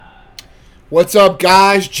What's up,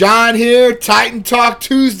 guys? John here. Titan Talk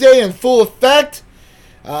Tuesday in full effect.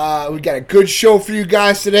 We got a good show for you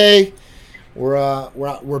guys today.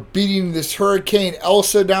 We're beating this Hurricane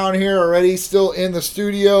Elsa down here already. Still in the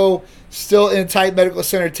studio. Still in Titan Medical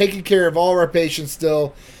Center, taking care of all of our patients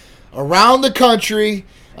still around the country.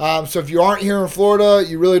 So if you aren't here in Florida,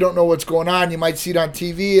 you really don't know what's going on. You might see it on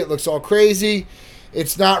TV. It looks all crazy.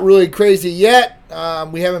 It's not really crazy yet.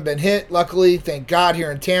 We haven't been hit, luckily. Thank God,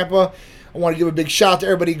 here in Tampa. I want to give a big shout out to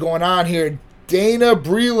everybody going on here. Dana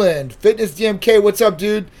Breland, Fitness DMK, what's up,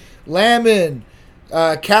 dude? Lamin,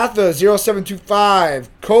 Katha 0725,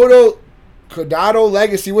 Kodado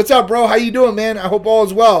Legacy, what's up, bro? How you doing, man? I hope all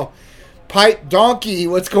is well. Pipe Donkey,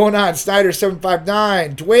 what's going on? Snyder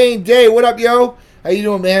 759, Dwayne Day, what up, yo? How you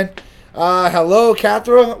doing, man? Hello,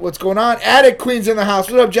 Kathra, what's going on? Attic Queen's in the house.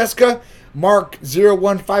 What up, Jessica? Mark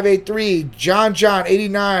 01583, John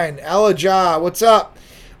 89, Elijah, what's up?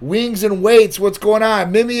 Wings and Weights, what's going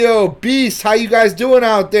on? Mimeo, Beast, how you guys doing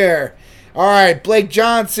out there? All right, Blake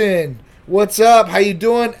Johnson, what's up? How you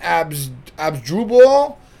doing?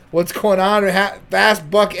 Absdrubal, what's going on? Fast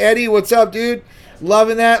Buck Eddie, what's up, dude?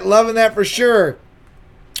 Loving that for sure.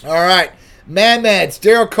 All right, Mads,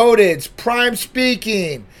 Daryl Codage, Prime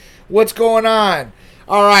Speaking, what's going on?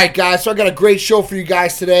 All right, guys, so I got a great show for you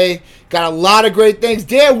guys today. Got a lot of great things.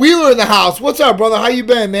 Dan Wheeler in the house. What's up, brother? How you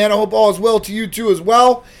been, man? I hope all is well to you, too, as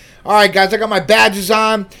well. All right, guys, I got my badges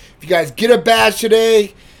on. If you guys get a badge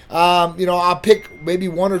today, I'll pick maybe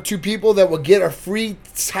one or two people that will get a free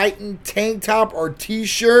Titan tank top or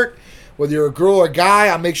T-shirt. Whether you're a girl or a guy,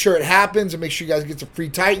 I'll make sure it happens and make sure you guys get some free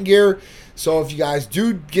Titan gear. So if you guys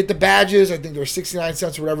do get the badges, I think they're 69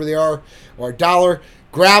 cents or whatever they are, or $1.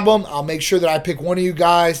 Grab them. I'll make sure that I pick one of you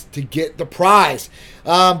guys to get the prize.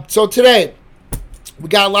 So today, we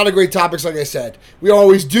got a lot of great topics, like I said. We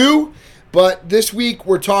always do, but this week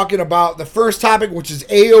we're talking about the first topic, which is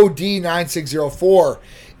AOD 9604.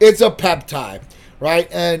 It's a peptide, right?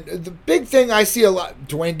 And the big thing I see a lot,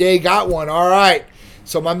 Dwayne Day got one. All right.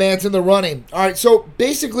 So my man's in the running. All right. So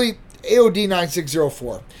basically, AOD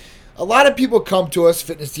 9604. A lot of people come to us.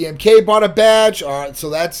 Fitness DMK bought a badge. All right.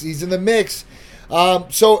 So he's in the mix.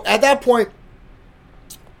 So at that point,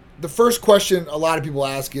 the first question a lot of people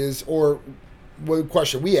ask is, or the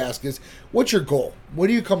question we ask is, what's your goal? What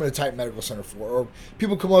are you coming to Titan Medical Center for? Or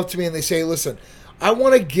people come up to me and they say, listen, I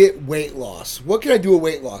want to get weight loss. What can I do with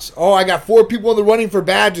weight loss? Oh, I got 4 people in the running for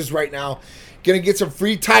badges right now. Going to get some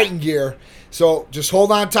free Titan gear. So just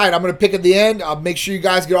hold on tight. I'm going to pick at the end. I'll make sure you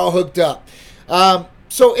guys get all hooked up.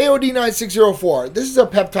 So AOD 9604, this is a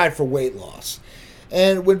peptide for weight loss.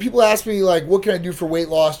 And when people ask me, like, what can I do for weight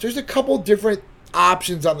loss? There's a couple different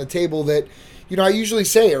options on the table that, I usually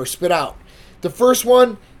say or spit out. The first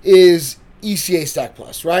one is ECA Stack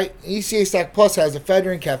Plus, right? ECA Stack Plus has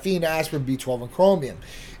ephedrine, caffeine, aspirin, B12, and chromium.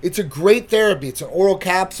 It's a great therapy. It's an oral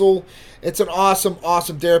capsule. It's an awesome,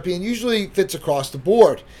 awesome therapy and usually fits across the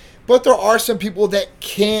board. But there are some people that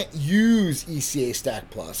can't use ECA Stack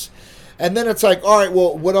Plus. And then it's like, all right,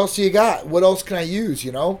 well, what else do you got? What else can I use,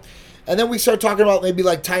 And then we start talking about maybe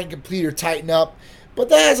like Titan Complete or Tighten Up. But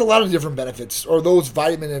that has a lot of different benefits, or those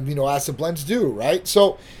vitamin and amino acid blends do, right?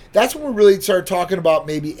 So that's when we really start talking about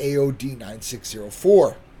maybe AOD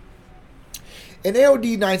 9604. And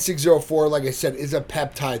AOD 9604, like I said, is a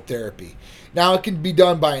peptide therapy. Now, it can be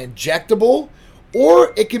done by injectable,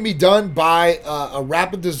 or it can be done by a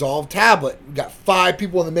rapid dissolve tablet. We got 5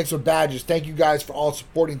 people in the mix with badges. Thank you guys for all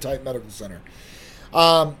supporting Titan Medical Center.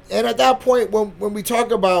 And at that point, when we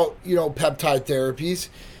talk about, peptide therapies,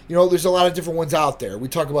 there's a lot of different ones out there. We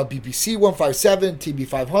talk about BPC 157, TB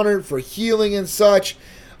 500 for healing and such.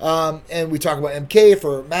 And we talk about MK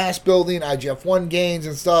for mass building, IGF-1 gains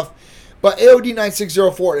and stuff. But AOD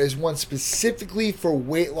 9604 is one specifically for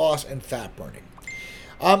weight loss and fat burning.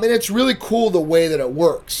 And it's really cool the way that it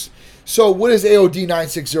works. So what is AOD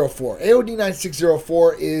 9604? AOD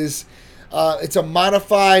 9604 is... it's a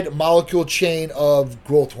modified molecule chain of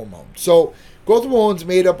growth hormone. So growth hormone is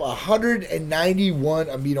made up of 191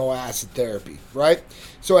 amino acid therapy, right?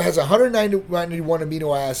 So it has 191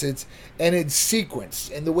 amino acids, and it's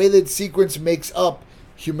sequenced. And the way that it's sequenced makes up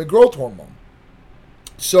human growth hormone.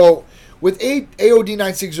 So with AOD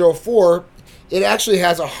 9604, it actually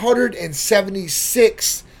has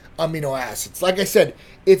 176 amino acids. Like I said,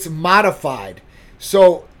 it's modified.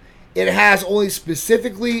 So it has only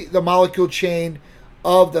specifically the molecule chain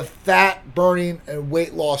of the fat burning and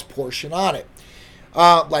weight loss portion on it.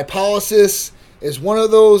 Lipolysis is one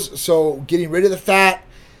of those. So getting rid of the fat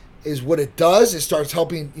is what it does. It starts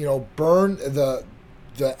helping, burn the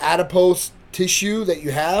adipose tissue that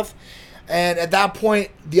you have. And at that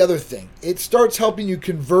point, the other thing, it starts helping you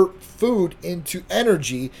convert food into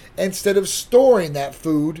energy instead of storing that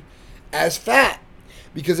food as fat,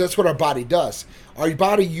 because that's what our body does. Our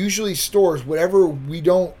body usually stores whatever we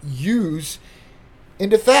don't use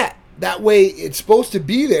into fat. That way, it's supposed to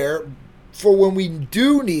be there for when we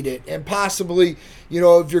do need it, and possibly,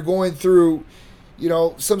 if you're going through,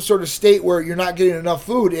 some sort of state where you're not getting enough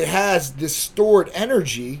food, it has this stored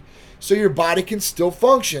energy so your body can still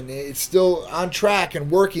function. It's still on track and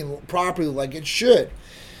working properly like it should.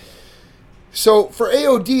 So for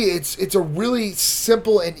AOD, it's a really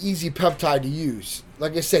simple and easy peptide to use.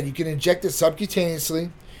 Like I said, you can inject it subcutaneously.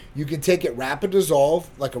 You can take it rapid dissolve,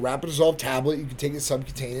 like a rapid dissolve tablet. You can take it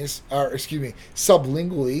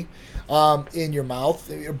sublingually in your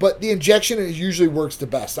mouth. But the injection usually works the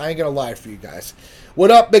best. I ain't going to lie for you guys.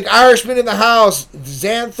 What up, Big Irishman in the house?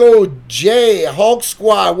 Xantho J, Hulk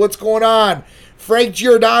Squad, what's going on? Frank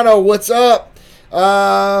Giordano, what's up?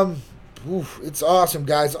 It's awesome,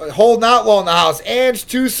 guys. Holden Outlaw in the house. Ange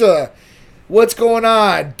Tusa, what's going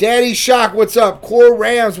on? Daddy Shock, what's up? Core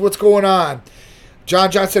Rams, what's going on?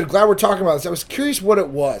 John said, glad we're talking about this. I was curious what it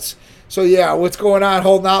was. So, yeah, what's going on?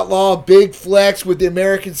 Holden Outlaw, big flex with the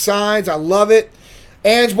American signs. I love it.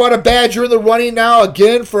 Ange bought a badge. You're in the running now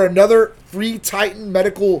again for another free Titan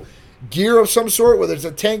medical gear of some sort, whether it's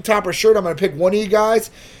a tank top or shirt. I'm going to pick one of you guys.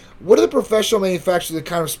 What are the professional manufacturers of the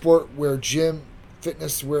kind of sport where gym,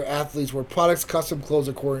 fitness, where athletes, where products, custom clothes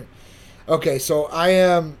according? Okay, so I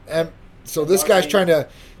am so this guy's trying to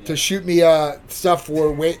shoot me stuff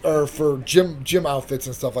for weight or for gym outfits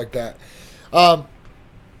and stuff like that.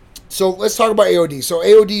 So let's talk about AOD. So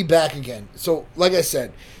AOD back again. So like I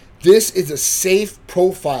said, this is a safe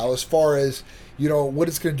profile as far as what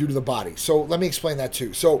it's going to do to the body. So let me explain that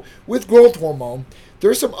too. So with growth hormone,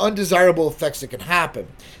 there's some undesirable effects that can happen.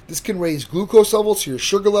 This can raise glucose levels, so your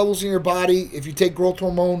sugar levels in your body if you take growth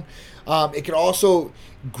hormone. It can also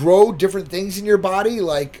grow different things in your body,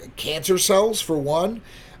 like cancer cells for one.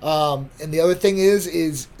 And the other thing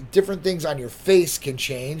is different things on your face can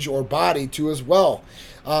change, or body too as well.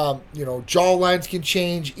 Jaw lines can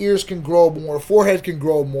change, ears can grow more, forehead can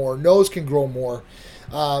grow more, nose can grow more.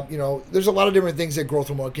 There's a lot of different things that growth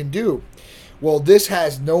hormone can do. Well, this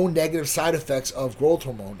has no negative side effects of growth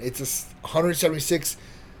hormone. It's a 176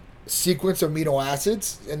 sequence of amino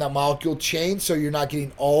acids in that molecule chain, so you're not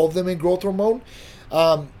getting all of them in growth hormone.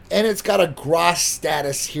 And it's got a GRAS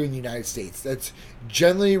status here in the United States that's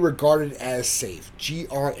generally regarded as safe.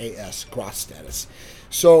 GRAS, GRAS status.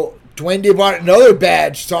 So Dwayne Day bought another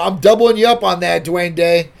badge, so I'm doubling you up on that, Dwayne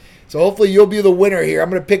Day. So hopefully you'll be the winner here.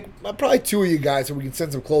 I'm going to pick probably two of you guys so we can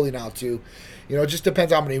send some clothing out to. It just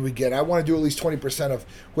depends how many we get. I want to do at least 20% of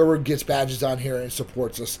whoever gets badges on here and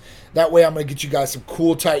supports us. That way I'm going to get you guys some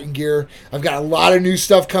cool Titan gear. I've got a lot of new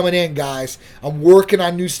stuff coming in, guys. I'm working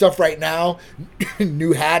on new stuff right now.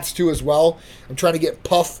 New hats, too, as well. I'm trying to get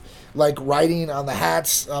puff, writing on the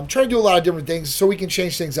hats. I'm trying to do a lot of different things so we can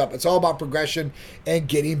change things up. It's all about progression and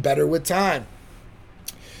getting better with time.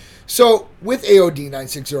 So with AOD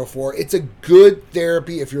 9604, it's a good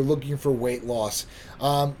therapy if you're looking for weight loss.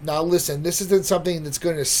 Now listen, this isn't something that's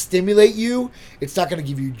going to stimulate you. It's not going to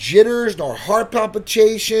give you jitters, nor heart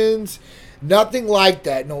palpitations, nothing like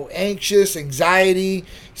that. No anxious, anxiety.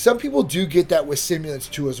 Some people do get that with stimulants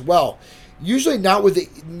too as well. Usually not with the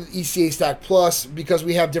ECA Stack Plus, because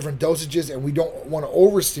we have different dosages and we don't want to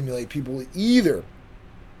overstimulate people either.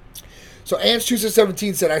 So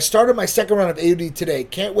Ants217 said, I started my second round of AOD today.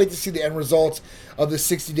 Can't wait to see the end results of the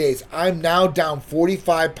 60 days. I'm now down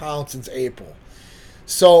 45 pounds since April.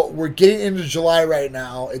 So we're getting into July right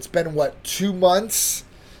now. It's been, 2 months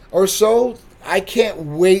or so? I can't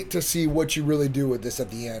wait to see what you really do with this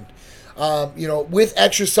at the end. With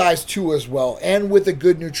exercise too as well, and with a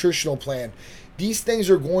good nutritional plan. These things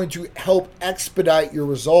are going to help expedite your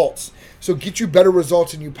results. So get you better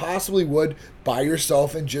results than you possibly would by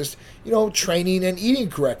yourself and just, training and eating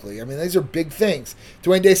correctly. I mean, these are big things.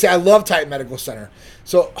 Dwayne Day say, I love Titan Medical Center.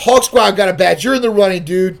 So Hulk Squad got a badge. You're in the running,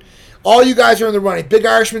 dude. All you guys are in the running. Big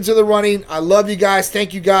Irishman's in the running. I love you guys.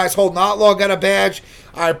 Thank you guys. Holden Outlaw got a badge.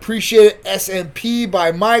 I appreciate it. SMP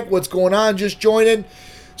by Mike. What's going on? Just joining.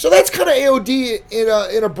 So that's kind of AOD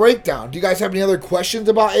in a breakdown. Do you guys have any other questions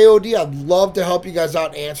about AOD? I'd love to help you guys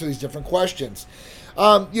out and answer these different questions.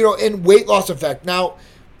 In weight loss effect. Now,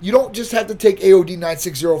 you don't just have to take AOD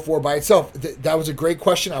 9604 by itself. That was a great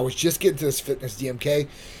question. I was just getting to this fitness DMK.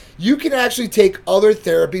 You can actually take other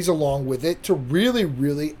therapies along with it to really,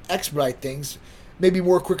 really expedite things, maybe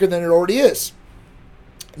more quicker than it already is.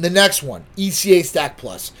 The next one, ECA Stack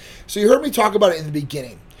Plus. So you heard me talk about it in the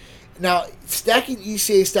beginning. Now, stacking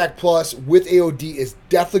ECA Stack Plus with AOD is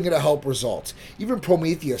definitely going to help results. Even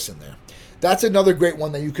Prometheus in there. That's another great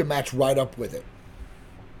one that you can match right up with it.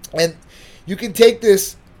 And you can take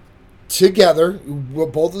this together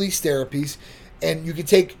with both of these therapies, and you can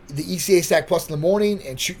take the ECA Stack Plus in the morning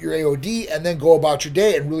and shoot your AOD and then go about your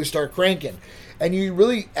day and really start cranking. And you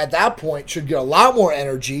really, at that point, should get a lot more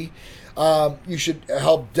energy. You should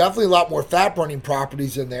help definitely a lot more fat burning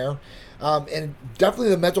properties in there. And definitely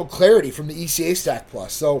the mental clarity from the ECA Stack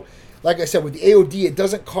Plus. So, like I said, with the AOD, it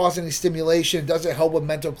doesn't cause any stimulation. It doesn't help with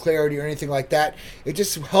mental clarity or anything like that. It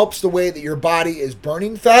just helps the way that your body is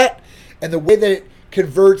burning fat and the way that it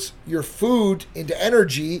converts your food into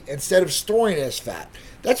energy instead of storing it as fat.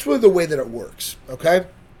 That's really the way that it works, okay?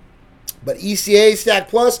 But ECA Stack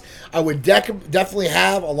Plus, I would definitely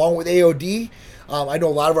have along with AOD. I know a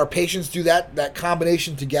lot of our patients do that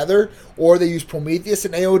combination together, or they use Prometheus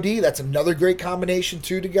and AOD. That's another great combination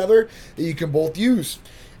too together that you can both use.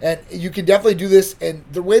 And you can definitely do this, and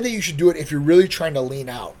the way that you should do it if you're really trying to lean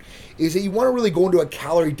out is that you want to really go into a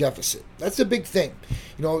calorie deficit. That's a big thing.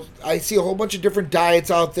 You know, I see a whole bunch of different diets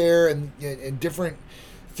out there and different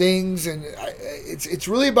things, and it's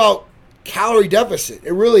really about calorie deficit.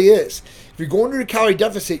 It really is. If you're going into a calorie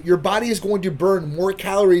deficit, your body is going to burn more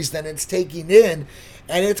calories than it's taking in,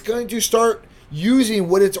 and it's going to start using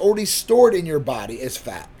what it's already stored in your body as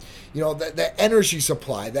fat. You know, that energy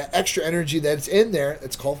supply, that extra energy that's in there,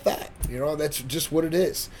 it's called fat. You know, that's just what it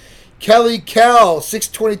is. Kelly Kell,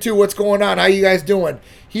 622, what's going on? How you guys doing?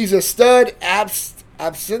 He's a stud, absence.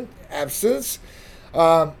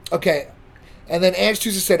 Okay. And then Ange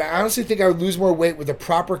Tusa said, I honestly think I would lose more weight with the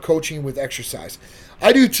proper coaching with exercise.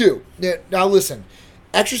 I do too. Now listen,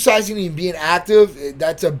 exercising and being active,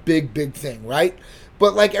 that's a big, big thing, right?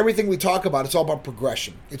 But like everything we talk about, it's all about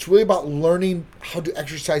progression. It's really about learning how to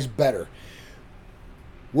exercise better.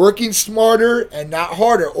 Working smarter and not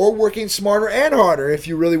harder, or working smarter and harder if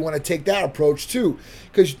you really want to take that approach too.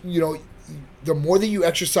 Because, you know, the more that you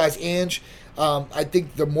exercise, Ange, I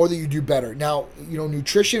think the more that you do better. Now, you know,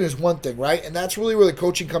 nutrition is one thing, right? And that's really where the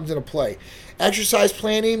coaching comes into play. Exercise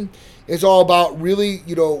planning is all about really,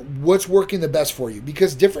 you know, what's working the best for you.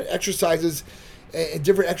 Because different exercises and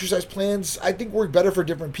different exercise plans, I think, work better for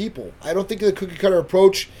different people. I don't think the cookie cutter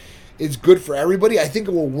approach is good for everybody. I think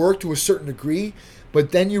it will work to a certain degree,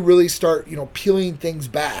 but then you really start, you know, peeling things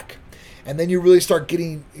back. And then you really start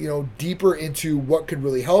getting, you know, deeper into what could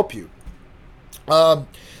really help you.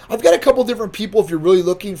 I've got a couple different people if you're really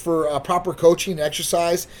looking for proper coaching and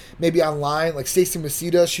exercise, maybe online, like Stacey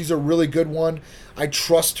Maceda. She's a really good one. I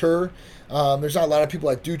trust her. There's not a lot of people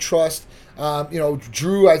I do trust. You know,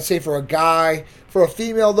 Drew, I'd say for a guy. For a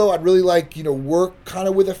female, though, I'd really like, you know, work kind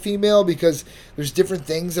of with a female because there's different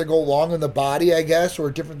things that go along in the body, I guess,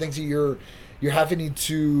 or different things that you're having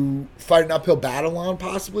to fight an uphill battle on,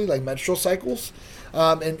 possibly, like menstrual cycles.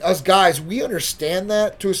 And us guys, we understand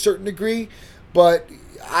that to a certain degree, but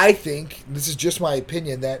I think, this is just my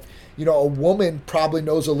opinion, that, you know, a woman probably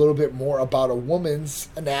knows a little bit more about a woman's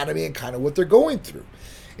anatomy and kind of what they're going through.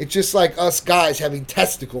 It's just like us guys having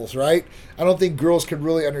testicles, right? I don't think girls can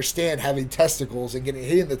really understand having testicles and getting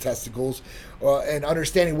hit in the testicles and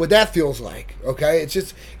understanding what that feels like, okay?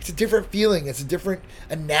 It's a different feeling. It's a different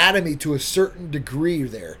anatomy to a certain degree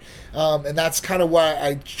there. And that's kind of why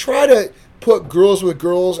I try to put girls with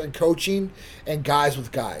girls and coaching and guys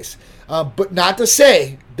with guys. But not to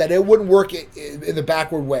say that it wouldn't work in the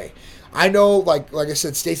backward way. I know, like I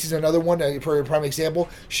said, Stacey's another one, for a prime example.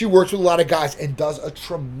 She works with a lot of guys and does a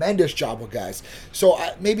tremendous job with guys. So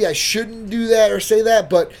maybe I shouldn't do that or say that,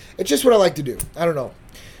 but it's just what I like to do. I don't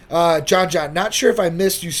know. John, not sure if I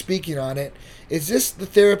missed you speaking on it. Is this the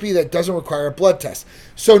therapy that doesn't require a blood test?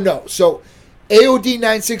 So no. So AOD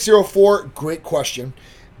 9604, great question,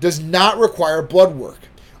 does not require blood work.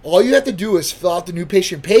 All you have to do is fill out the new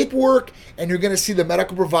patient paperwork, and you're going to see the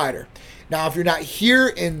medical provider. Now, if you're not here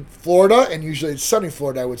in Florida, and usually it's sunny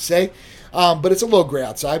Florida, I would say, but it's a little gray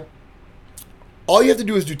outside, all you have to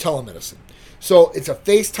do is do telemedicine. So it's a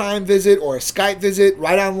FaceTime visit or a Skype visit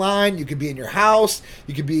right online. You could be in your house.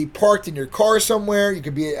 You could be parked in your car somewhere. You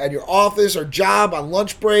could be at your office or job on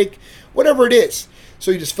lunch break, whatever it is.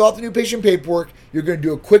 So you just fill out the new patient paperwork. You're going to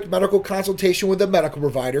do a quick medical consultation with a medical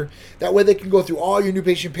provider. That way they can go through all your new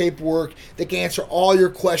patient paperwork. They can answer all your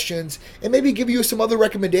questions and maybe give you some other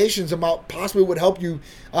recommendations about possibly would help you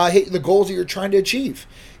hit the goals that you're trying to achieve.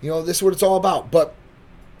 You know, this is what it's all about. But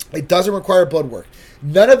it doesn't require blood work.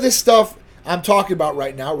 None of this stuff I'm talking about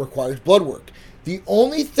right now requires blood work. The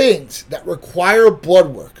only things that require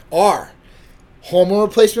blood work are hormone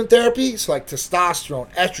replacement therapy, so like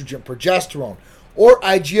testosterone, estrogen, progesterone, or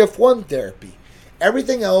IGF-1 therapy,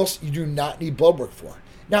 Everything else you do not need blood work for.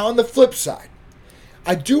 Now, on the flip side,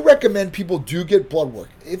 I do recommend people do get blood work.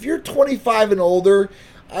 If you're 25 and older,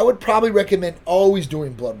 I would probably recommend always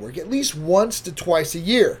doing blood work, at least once to twice a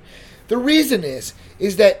year. The reason is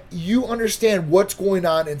that you understand what's going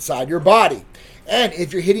on inside your body. And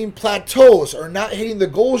if you're hitting plateaus or not hitting the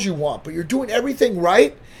goals you want, but you're doing everything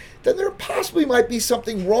right, then there possibly might be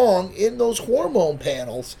something wrong in those hormone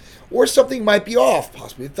panels, or something might be off,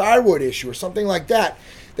 possibly a thyroid issue or something like that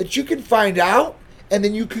you can find out, and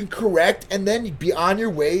then you can correct, and then be on your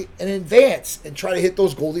way and advance and try to hit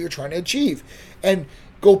those goals that you're trying to achieve and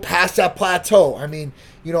go past that plateau. I mean,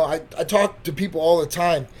 I talk to people all the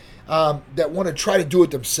time that want to try to do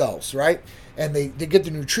it themselves, right? And they get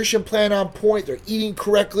the nutrition plan on point, they're eating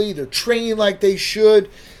correctly, they're training like they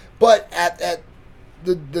should, but at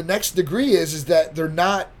the next degree is that they're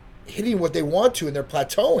not hitting what they want to, and they're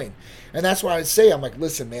plateauing. And that's why I say, I'm like,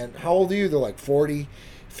 listen, man, how old are you? They're like 40,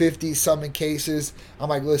 50, some in cases. I'm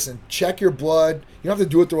like, listen, check your blood. You don't have to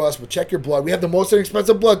do it through us, but check your blood. We have the most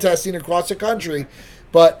inexpensive blood testing across the country,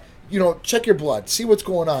 but check your blood, see what's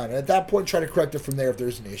going on, and at that point, try to correct it from there if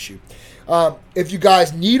there's an issue. If you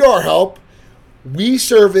guys need our help, we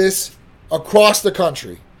service across the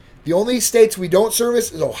country. The only states we don't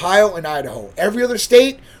service is Ohio and Idaho. Every other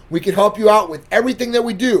state, we can help you out with everything that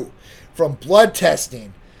we do, from blood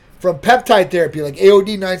testing, from peptide therapy like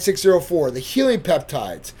AOD 9604, the healing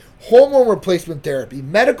peptides, hormone replacement therapy,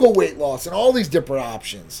 medical weight loss, and all these different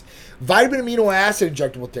options. Vitamin amino acid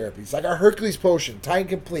injectable therapies like our Hercules Potion, Titan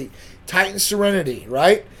Complete, Titan Serenity,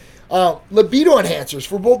 right? Libido enhancers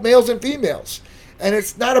for both males and females. And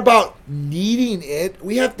it's not about needing it.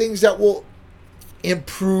 We have things that will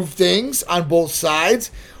improve things on both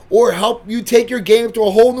sides, or help you take your game to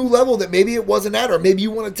a whole new level that maybe it wasn't at, or maybe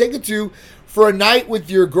you want to take it to for a night with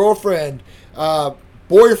your girlfriend,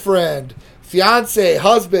 boyfriend, fiance,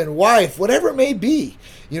 husband, wife, whatever it may be.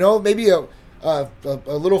 Maybe a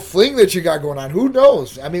little fling that you got going on. Who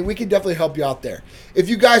knows? I mean, we can definitely help you out there. If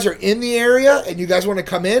you guys are in the area and you guys want to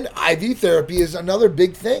come in, IV therapy is another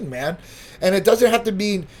big thing, man. And it doesn't have to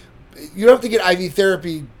be, you don't have to get IV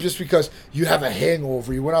therapy just because you have a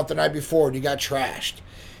hangover. You went out the night before and you got trashed.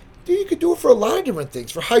 Dude, you could do it for a lot of different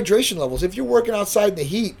things, for hydration levels. If you're working outside in the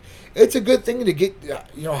heat, it's a good thing to get,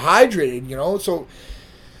 hydrated, so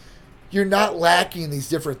you're not lacking these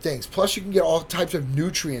different things. Plus, you can get all types of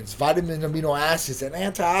nutrients, vitamin, amino acids, and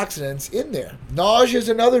antioxidants in there. Nausea is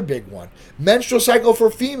another big one. Menstrual cycle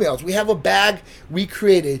for females. We have a bag we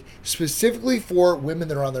created specifically for women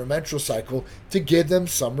that are on their menstrual cycle to give them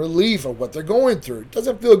some relief of what they're going through. It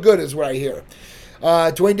doesn't feel good is what I hear.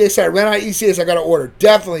 Dwayne Day said, I ran out of ECAs, I got to order.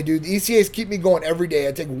 Definitely, dude. The ECAs keep me going every day.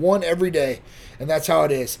 I take one every day, and that's how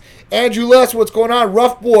it is. Andrew Les, what's going on?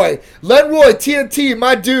 Rough Boy. Lenroy, TNT,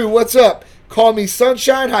 my dude, what's up? Call me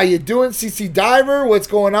Sunshine, how you doing? CC Diver, what's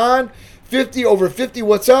going on? 50 over 50,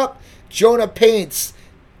 what's up? Jonah Paints.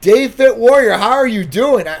 Dave Fit Warrior, how are you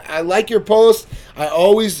doing? I like your posts. I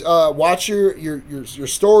always watch your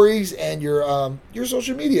stories and your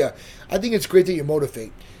social media. I think it's great that you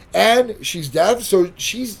motivate. And she's deaf, so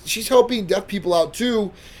she's helping deaf people out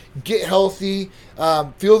too, get healthy,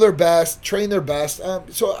 feel their best, train their best.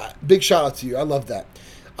 So big shout out to you. I love that.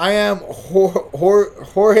 I am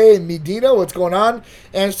Jorge Medina. What's going on?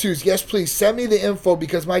 And Suze, yes, please send me the info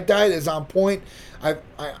because my diet is on point. I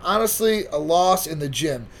honestly a loss in the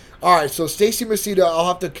gym. All right, so Stacy Masita, I'll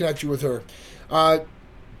have to connect you with her.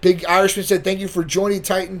 Big Irishman said, thank you for joining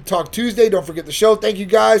Titan Talk Tuesday. Don't forget the show. Thank you,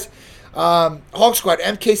 guys. Hawk Squad,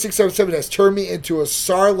 MK677 has turned me into a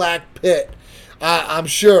Sarlacc pit. I'm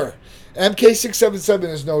sure. MK677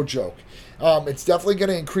 is no joke. It's definitely going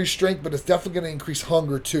to increase strength, but it's definitely going to increase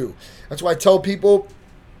hunger too. That's why I tell people,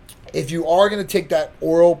 if you are going to take that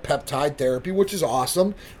oral peptide therapy, which is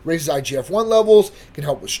awesome, raises IGF-1 levels, can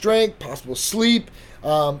help with strength, possible sleep, a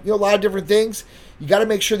lot of different things. You got to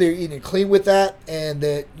make sure that you're eating clean with that and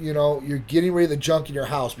that, you're getting rid of the junk in your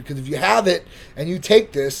house. Because if you have it and you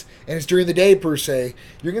take this and it's during the day per se,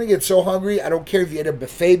 you're going to get so hungry. I don't care if you ate a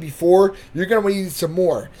buffet before, you're going to want to eat some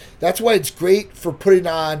more. That's why it's great for putting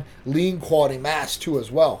on lean quality mass too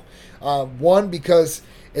as well. One, because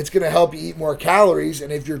it's going to help you eat more calories.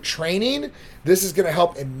 And if you're training, this is going to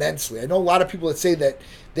help immensely. I know a lot of people that say that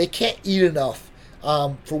they can't eat enough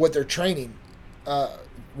for what they're training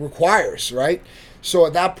requires, right? So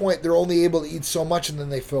at that point, they're only able to eat so much and then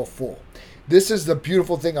they feel full. This is the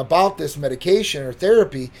beautiful thing about this medication or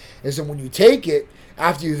therapy is that when you take it,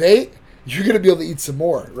 after you've ate, you're going to be able to eat some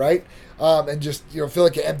more, right? And just, feel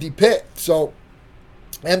like an empty pit. So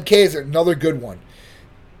MK is another good one.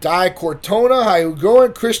 Di Cortona, how you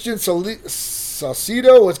going? Christian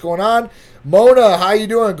Salcido, what's going on? Mona, how you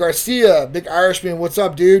doing? Garcia, big Irishman, what's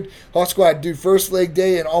up, dude? Hawk Squad, dude, first leg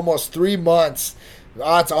day in almost 3 months.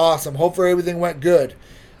 Oh, that's awesome. Hopefully everything went good.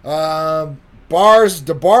 Bars,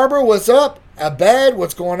 the Barber, what's up? Abed,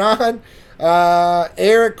 what's going on?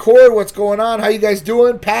 Eric Cord, what's going on? How you guys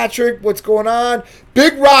doing? Patrick, what's going on?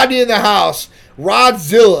 Big Rodney in the house.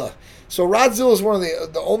 Rodzilla. So Rodzilla is one of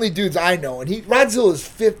the only dudes I know, and Rodzilla is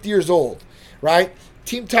 50 years old, right?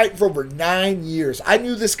 Team Titan for over 9 years. I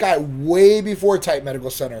knew this guy way before Titan Medical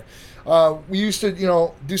Center. We used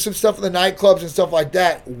to, do some stuff in the nightclubs and stuff like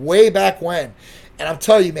that way back when. And I'm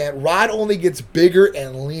telling you, man, Rod only gets bigger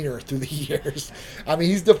and leaner through the years. I mean,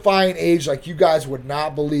 he's defying age like you guys would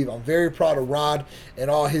not believe. I'm very proud of Rod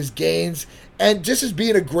and all his gains. And just as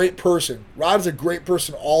being a great person. Rod is a great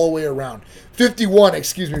person all the way around. 51,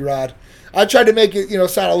 excuse me, Rod. I tried to make it,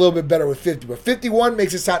 sound a little bit better with 50. But 51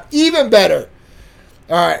 makes it sound even better.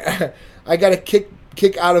 All right. I got a kick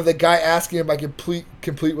out of the guy asking if my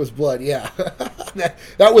complete was blood. Yeah.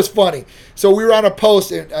 that was funny. So we were on a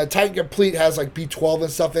post, and Titan Complete has like B12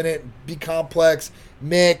 and stuff in it, B-complex,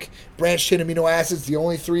 MIC, branched chain amino acids, the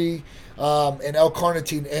only three, and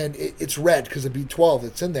L-carnitine, and it's red because of B12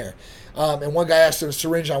 that's in there. And one guy asked in a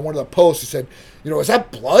syringe on one of the posts, he said, is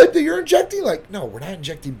that blood that you're injecting? Like, no, we're not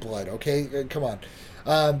injecting blood, okay? Come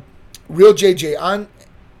on. Real JJ, on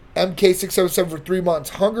MK677 for 3 months,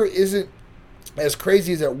 hunger isn't as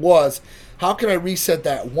crazy as it was. How can I reset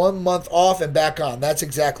that? 1 month off and back on. That's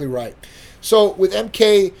exactly right. So with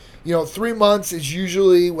MK, 3 months is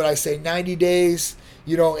usually when I say 90 days.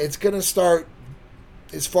 It's going to start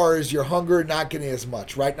as far as your hunger not getting as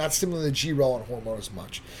much, right? Not stimulating the G-Relin hormone as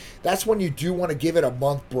much. That's when you do want to give it a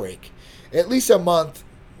month break. At least a month,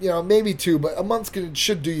 maybe 2, but a month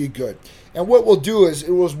should do you good. And what we'll do is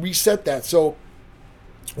it will reset that. So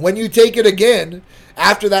when you take it again,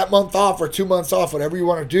 after that month off or 2 months off, whatever you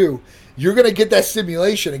want to do, you're going to get that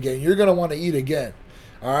stimulation again. You're going to want to eat again.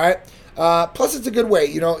 All right? Plus, it's a good way.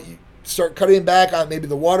 You start cutting back on maybe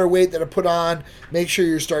the water weight that I put on. Make sure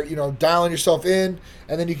you start, dialing yourself in,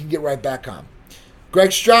 and then you can get right back on.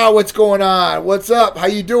 Greg Stroud, what's going on? What's up? How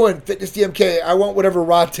you doing? Fitness DMK. I want whatever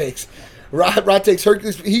Rod takes. Rod takes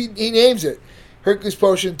Hercules. He names it. Hercules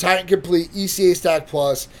Potion, Titan Complete, ECA Stack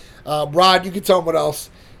Plus. Rod, you can tell him what else.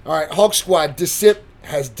 All right, Hulk Squad, Disip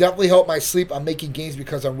has definitely helped my sleep. I'm making gains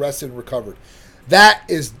because I'm rested and recovered. That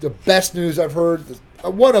is the best news I've heard.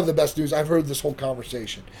 One of the best news I've heard this whole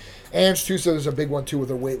conversation. And Tusa is a big one, too, with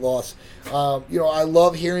her weight loss. I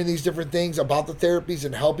love hearing these different things about the therapies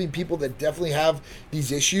and helping people that definitely have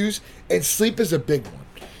these issues. And sleep is a big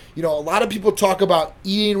one. A lot of people talk about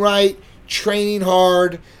eating right, training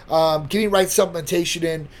hard, getting right supplementation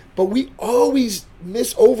in, but we always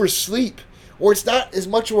miss over sleep, or it's not as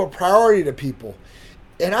much of a priority to people.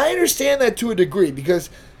 And I understand that to a degree, because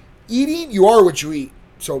eating, you are what you eat.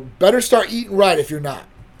 So better start eating right if you're not.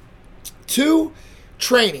 2,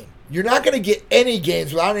 training. You're not going to get any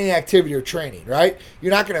gains without any activity or training, right?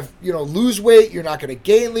 You're not going to, lose weight. You're not going to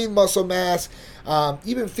gain lean muscle mass,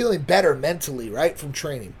 even feeling better mentally, right, from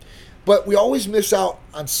training. But we always miss out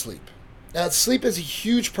on sleep. Now, sleep is a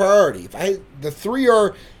huge priority. The 3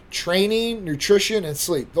 are training, nutrition, and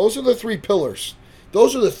sleep. Those are the 3 pillars.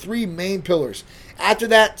 Those are the 3 main pillars. After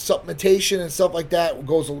that, supplementation and stuff like that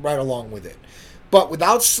goes right along with it. But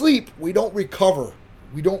without sleep, we don't recover.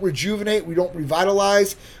 We don't rejuvenate. We don't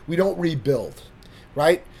revitalize. We don't rebuild,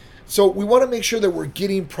 right? So we want to make sure that we're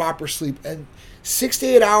getting proper sleep. And 6 to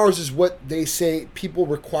 8 hours is what they say people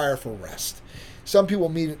require for rest. Some people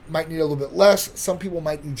might need a little bit less. Some people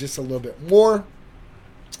might need just a little bit more.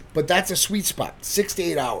 But that's a sweet spot, 6 to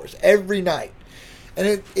 8 hours every night.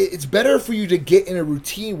 And it's better for you to get in a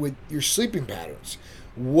routine with your sleeping patterns.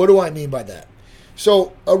 What do I mean by that?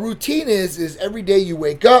 So a routine is every day you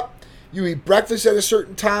wake up, you eat breakfast at a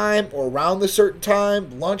certain time or around the certain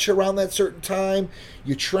time, lunch around that certain time,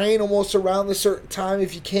 you train almost around the certain time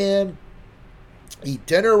if you can, eat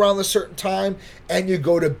dinner around the certain time, and you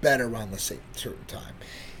go to bed around the same certain time.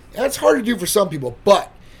 That's hard to do for some people,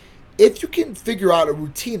 but if you can figure out a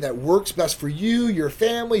routine that works best for you, your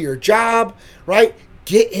family, your job, right,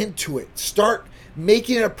 get into it. Start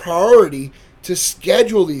making it a priority to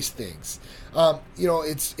schedule these things.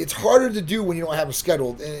 It's harder to do when you don't have a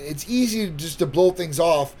schedule, and it's easy just to blow things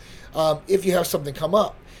off if you have something come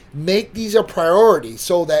up. Make these a priority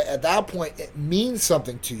so that at that point it means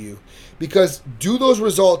something to you, because do those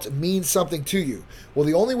results mean something to you? Well,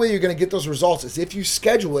 the only way you're going to get those results is if you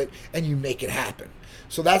schedule it and you make it happen.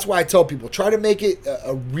 So that's why I tell people, try to make it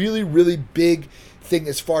a really, really big thing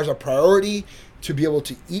as far as a priority to be able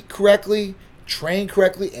to eat correctly, train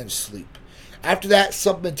correctly, and sleep. After that,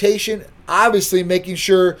 supplementation, obviously making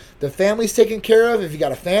sure the family's taken care of. If you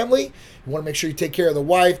got a family, you want to make sure you take care of the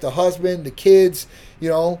wife, the husband, the kids,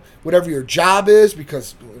 whatever your job is,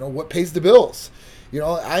 because, what pays the bills.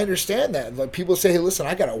 I understand that. Like, people say, hey, listen,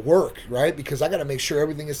 I got to work, right? Because I got to make sure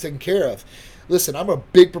everything is taken care of. Listen, I'm a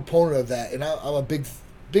big proponent of that, and I'm a big,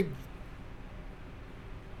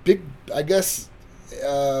 I guess,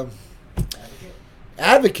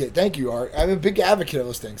 advocate. Thank you, Art. I'm a big advocate of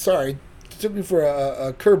those things. Sorry. It took me for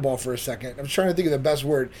a curveball for a second. I'm trying to think of the best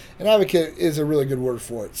word. An advocate is a really good word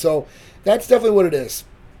for it. So that's definitely what it is.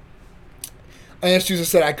 And Susan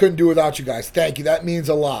said, I couldn't do it without you guys. Thank you. That means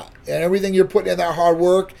a lot. And everything you're putting in, that hard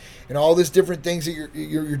work and all these different things that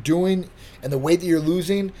you're doing and the weight that you're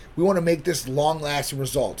losing, we want to make this long-lasting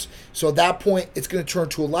results. So at that point, it's going to turn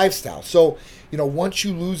to a lifestyle. So, once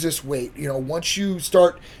you lose this weight, once you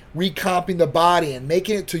start recomping the body and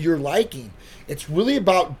making it to your liking, it's really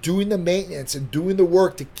about doing the maintenance and doing the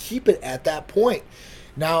work to keep it at that point.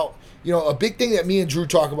 Now, a big thing that me and Drew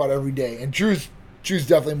talk about every day, and Drew's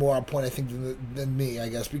definitely more on point, I think, than me, I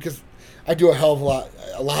guess, because I do a hell of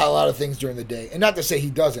a lot of things during the day. And not to say he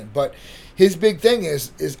doesn't, but his big thing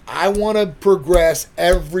is I want to progress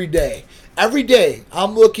every day. Every day,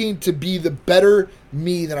 I'm looking to be the better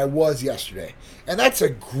me than I was yesterday. And that's a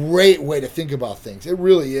great way to think about things. It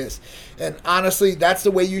really is. And honestly, that's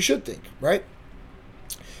the way you should think, right?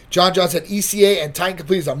 John said ECA and Titan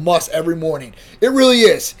Complete is a must every morning. It really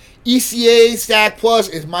is. ECA Stack Plus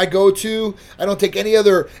is my go-to. I don't take any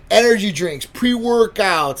other energy drinks,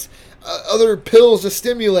 pre-workouts, other pills to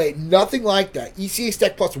stimulate. Nothing like that. ECA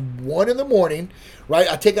Stack Plus 1 in the morning,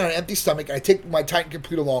 right? I take it on an empty stomach, and I take my Titan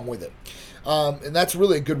Complete along with it. And that's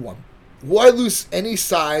really a good one. Will I lose any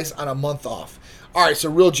size on a month off? All right, so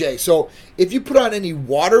Real J. So if you put on any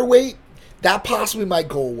water weight, that possibly might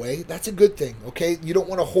go away. That's a good thing, okay? You don't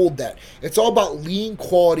want to hold that. It's all about lean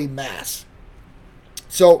quality mass.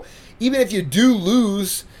 So even if you do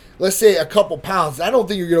lose, let's say, a couple pounds, I don't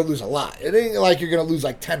think you're going to lose a lot. It ain't like you're going to lose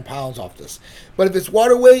like 10 pounds off this. But if it's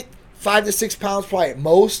water weight, 5 to 6 pounds probably at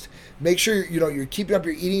most. Make sure you're keeping up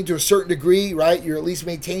your eating to a certain degree, right? You're at least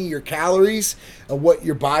maintaining your calories and what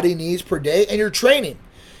your body needs per day, and you're training.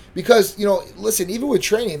 Because, listen, even with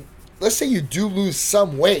training, let's say you do lose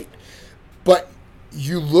some weight, but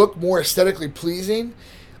you look more aesthetically pleasing.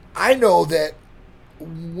 I know that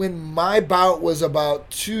when my bout was about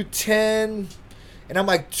 210, and I'm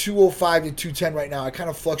like 205 to 210 right now, I kind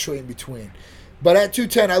of fluctuate in between. But at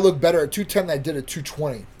 210, I look better at 210 than I did at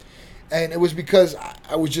 220. And it was because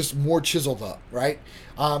I was just more chiseled up, right?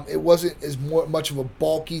 It wasn't as much of a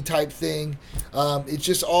bulky type thing. It's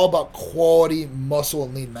just all about quality muscle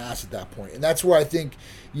and lean mass at that point. And that's where I think,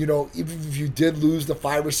 even if you did lose the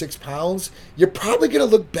 5 or 6 pounds, you're probably going to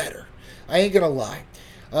look better. I ain't going to lie.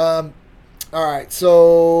 All right,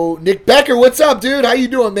 so Nick Becker, what's up, dude? How you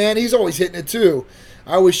doing, man? He's always hitting it, too.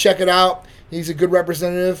 I always check it out. He's a good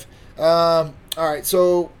representative. All right,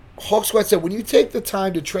 so Hulk Squad said, when you take the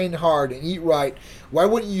time to train hard and eat right, why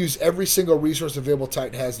wouldn't you use every single resource available?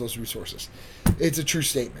 Titan has those resources. It's a true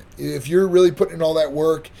statement. If you're really putting in all that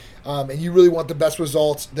work and you really want the best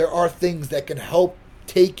results, there are things that can help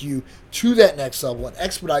take you to that next level and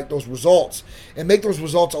expedite those results and make those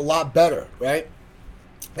results a lot better, right?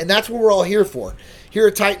 And that's what we're all here for. Here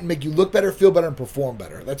at Titan, make you look better, feel better, and perform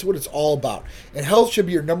better. That's what it's all about. And health should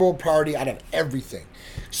be your number one priority out of everything.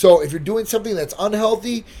 So if you're doing something that's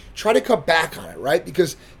unhealthy, try to cut back on it, right?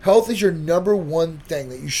 Because health is your number one thing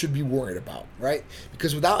that you should be worried about, right?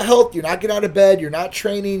 Because without health, you're not getting out of bed, you're not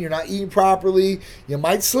training, you're not eating properly, you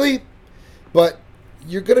might sleep, but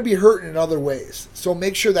you're going to be hurting in other ways. So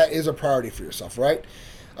make sure that is a priority for yourself, right?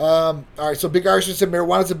 All right, so Big Irishman said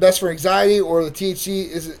marijuana is the best for anxiety, or the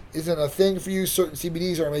THC isn't a thing for you. Certain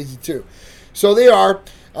CBDs are amazing too. So they are,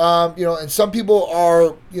 and some people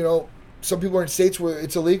are, some people are in states where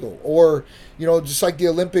it's illegal, or, just like the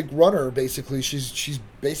Olympic runner, basically, she's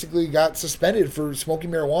basically got suspended for smoking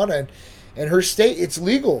marijuana, and her state, it's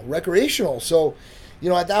legal, recreational. So,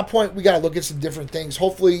 at that point, we got to look at some different things.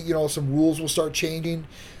 Hopefully, some rules will start changing,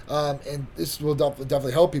 and this will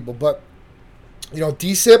definitely help people. But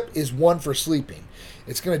DSIP is one for sleeping.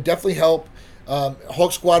 It's going to definitely help.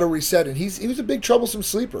 Hulk Squatter reset, and he was a big troublesome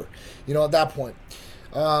sleeper, at that point.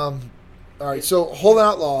 All right, so Hold On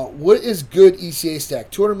Outlaw, what is good ECA stack?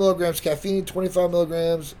 200 milligrams caffeine, 25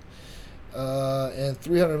 milligrams, and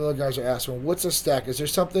 300 milligrams of aspirin. What's a stack? Is there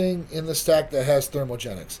something in the stack that has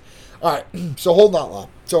thermogenics? All right, so Hold On Outlaw.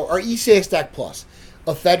 So our ECA stack plus,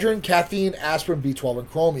 ephedrine, caffeine, aspirin, B12, and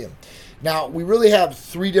chromium. Now, we really have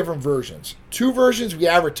 3 different versions. 2 versions we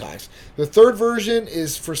advertise. The third version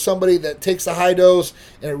is for somebody that takes the high dose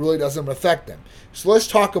and it really doesn't affect them. So let's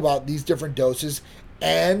talk about these different doses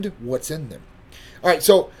and what's in them. All right,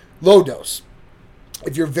 so low dose.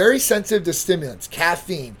 If you're very sensitive to stimulants,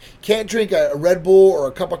 caffeine, can't drink a Red Bull or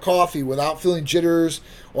a cup of coffee without feeling jitters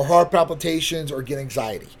or heart palpitations or get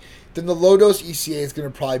anxiety, then the low dose ECA is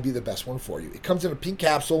going to probably be the best one for you. It comes in a pink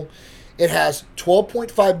capsule. It has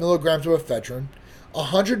 12.5 milligrams of ephedrine,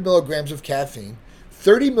 100 milligrams of caffeine,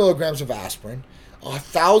 30 milligrams of aspirin,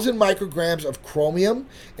 1,000 micrograms of chromium,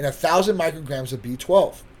 and 1,000 micrograms of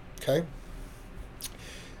B12. Okay?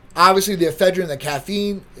 Obviously, the ephedrine and the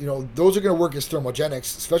caffeine, those are going to work as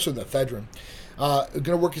thermogenics, especially the ephedrine. Going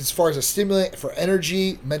to work as far as a stimulant for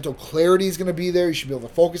energy. Mental clarity is going to be there. You should be able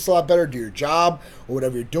to focus a lot better, do your job or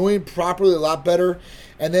whatever you're doing properly a lot better.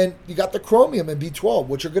 And then you got the chromium and B12,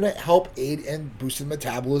 which are going to help aid in boosting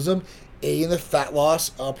metabolism, aid in the fat loss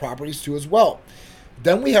properties too as well.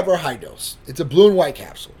 Then we have our high dose. It's a blue and white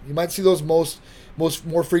capsule. You might see those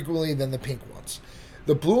more frequently than the pink ones.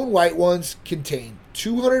 The blue and white ones contain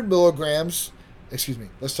 200 milligrams,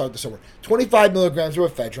 let's start this over. 25 milligrams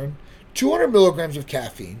of ephedrine, 200 milligrams of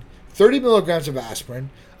caffeine, 30 milligrams of aspirin,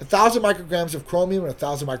 1,000 micrograms of chromium, and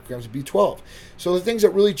 1,000 micrograms of B12. So the things that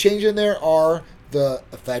really change in there are the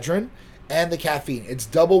ephedrine and the caffeine. It's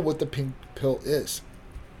double what the pink pill is.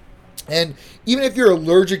 And even if you're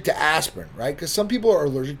allergic to aspirin, right? Because some people are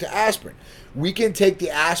allergic to aspirin, we can take the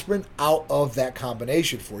aspirin out of that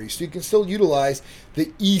combination for you. So you can still utilize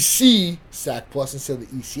the EC Stack Plus instead of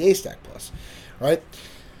the ECA Stack Plus, right?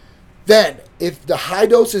 Then, if the high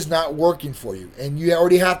dose is not working for you, and you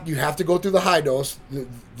have to go through the high dose,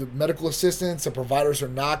 the medical assistants and providers are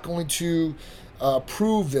not going to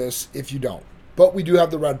approve this if you don't. But we do have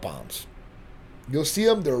the red bombs. You'll see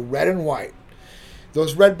them; they're red and white.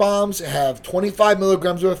 Those red bombs have 25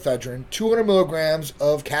 milligrams of ephedrine, 200 milligrams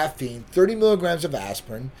of caffeine, 30 milligrams of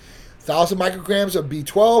aspirin, 1,000 micrograms of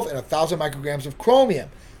B12, and 1,000 micrograms of chromium.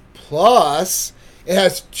 Plus, it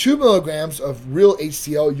has 2 milligrams of real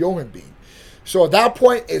HCl yohimbine. So at that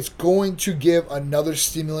point, it's going to give another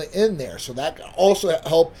stimulant in there. So that can also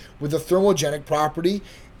help with the thermogenic property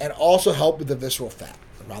and also help with the visceral fat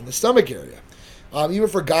around the stomach area. Even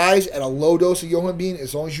for guys at a low dose of yohimbine,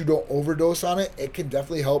 as long as you don't overdose on it, it can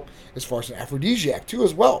definitely help as far as an aphrodisiac too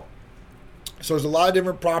as well. So there's a lot of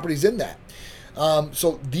different properties in that.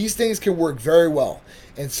 So these things can work very well.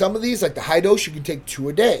 And some of these, like the high dose, you can take 2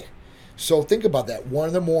 a day. So think about that. 1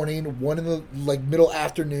 in the morning, 1 in the middle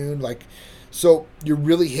afternoon. So you're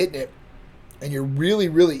really hitting it. And you're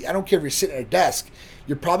really, I don't care if you're sitting at a desk,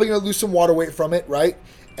 you're probably going to lose some water weight from it, right?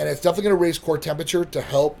 And it's definitely going to raise core temperature to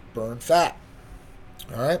help burn fat.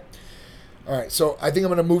 All right, so I think I'm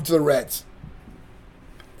going to move to the reds.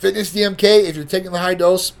 Fitness DMK, if you're taking the high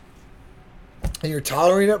dose and you're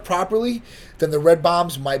tolerating it properly, then the red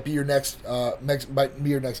bombs might be your next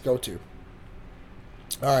go-to.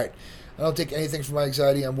 All right, I don't take anything for my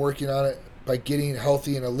anxiety. I'm working on it by getting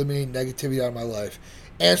healthy and eliminating negativity out of my life.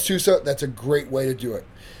 Anstusa, that's a great way to do it.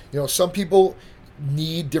 Some people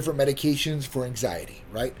need different medications for anxiety,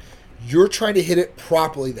 right? You're trying to hit it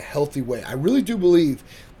properly, the healthy way. I really do believe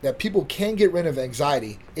that people can get rid of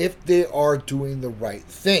anxiety if they are doing the right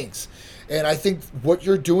things. And I think what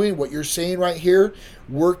you're doing, what you're saying right here,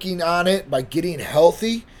 working on it by getting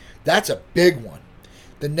healthy, that's a big one.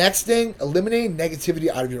 The next thing, eliminating negativity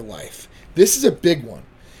out of your life. This is a big one.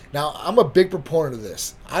 Now, I'm a big proponent of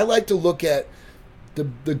this. I like to look at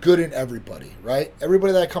the good in everybody, right?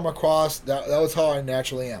 Everybody that I come across, that was how I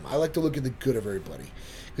naturally am. I like to look at the good of everybody.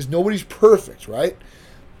 Because nobody's perfect, right?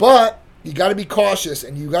 But you got to be cautious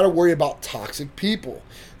and you got to worry about toxic people.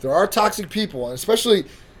 There are toxic people, and especially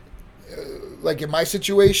like in my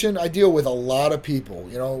situation, I deal with a lot of people,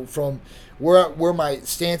 from where my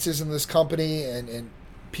stance is in this company and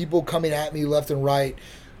people coming at me left and right,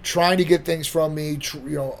 trying to get things from me,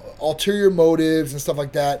 ulterior motives and stuff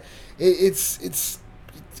like that. It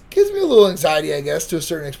gives me a little anxiety, I guess, to a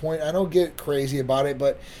certain point. I don't get crazy about it,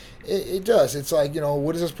 but it does. It's like,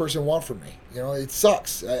 what does this person want from me? It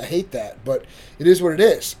sucks. I hate that, but it is what it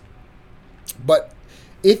is. But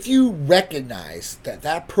if you recognize that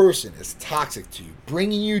that person is toxic to you,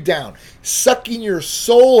 bringing you down, sucking your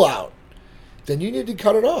soul out, then you need to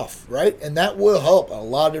cut it off, right? And that will help a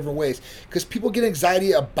lot of different ways because people get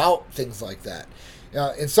anxiety about things like that.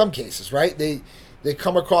 In some cases, right? They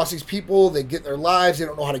come across these people, they get in their lives, they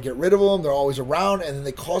don't know how to get rid of them, they're always around, and then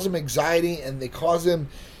they cause them anxiety and they cause them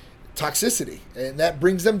toxicity, and that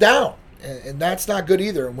brings them down, and that's not good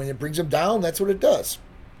either. And when it brings them down, that's what it does.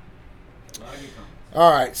 All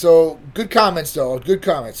right, so good comments though. Good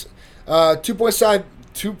comments.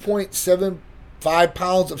 2.75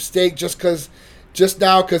 pounds of steak just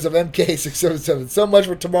now because of MK677. So much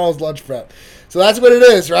for tomorrow's lunch prep. So that's what it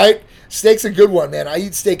is, right? Steak's a good one, man. I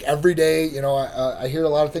eat steak every day. You know, I hear a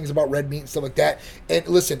lot of things about red meat and stuff like that. And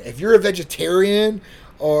listen, if you're a vegetarian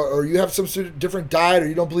or you have some sort of different diet or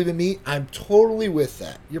you don't believe in meat, I'm totally with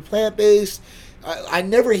that. You're plant-based. I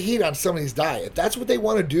never hate on somebody's diet. If that's what they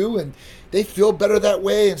want to do and they feel better that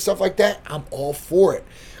way and stuff like that, I'm all for it.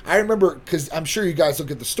 I remember, because I'm sure you guys look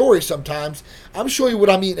at the story sometimes, I'm showing you what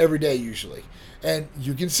I'm eating every day usually. And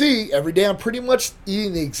you can see every day I'm pretty much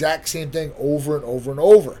eating the exact same thing over and over and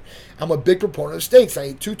over. I'm a big proponent of steaks. I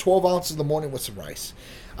eat 12 ounces in the morning with some rice.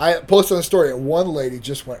 I posted on the story, and one lady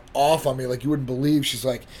just went off on me like you wouldn't believe. She's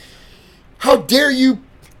like, how dare you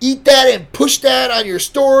eat that and push that on your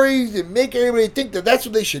stories and make everybody think that that's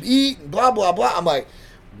what they should eat and blah, blah, blah. I'm like,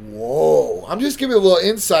 whoa. I'm just giving you a little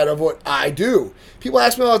insight of what I do. People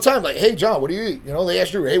ask me all the time, like, hey, John, what do you eat? You know, they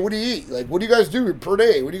ask you, hey, what do you eat? Like, what do you guys do per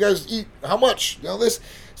day? What do you guys eat? How much? You know, this.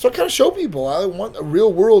 So I kind of show people. I want a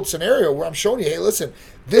real world scenario where I'm showing you, hey, listen,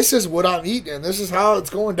 this is what I'm eating and this is how it's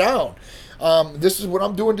going down. This is what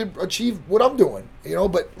I'm doing to achieve what I'm doing, you know,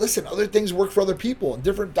 but listen, other things work for other people and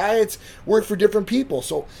different diets work for different people.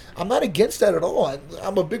 So I'm not against that at all.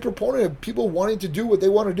 I'm a big proponent of people wanting to do what they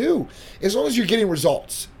want to do as long as you're getting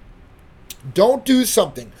results. Don't do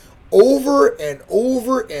something over and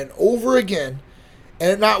over and over again and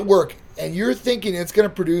it not work. And you're thinking it's going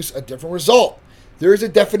to produce a different result. There is a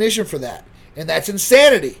definition for that. And that's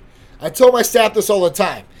insanity. I tell my staff this all the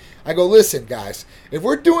time. I go, listen, guys, if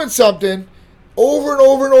we're doing something over and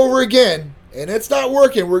over and over again, and it's not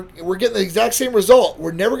working, we're getting the exact same result,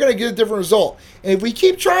 we're never going to get a different result. And if we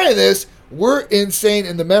keep trying this, we're insane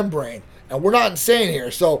in the membrane. And we're not insane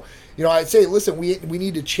here. So, you know, I'd say, listen, we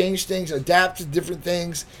need to change things, adapt to different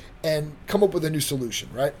things, and come up with a new solution,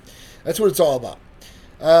 right? That's what it's all about.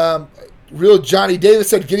 Real Johnny Davis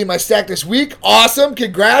said, getting my stack this week. Awesome.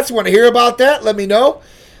 Congrats. Want to hear about that? Let me know.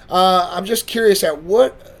 I'm just curious at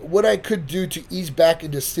what I could do to ease back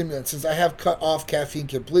into stimulants since I have cut off caffeine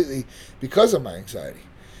completely because of my anxiety.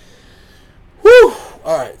 Whew.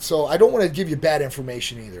 All right, so I don't want to give you bad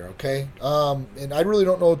information either, okay? And I really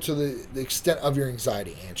don't know to the extent of your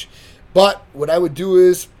anxiety, Ange. But what I would do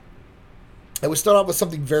is I would start off with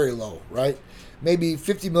something very low, right? Maybe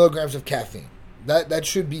 50 milligrams of caffeine. That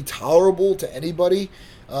should be tolerable to anybody.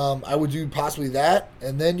 I would do possibly that,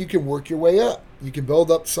 and then you can work your way up. You can build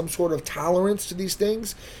up some sort of tolerance to these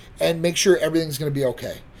things and make sure everything's going to be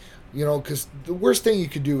okay. You know, because the worst thing you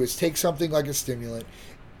could do is take something like a stimulant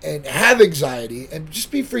and have anxiety and just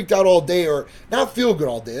be freaked out all day or not feel good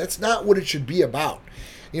all day. That's not what it should be about.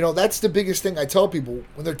 You know, that's the biggest thing I tell people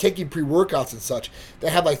when they're taking pre-workouts and such. They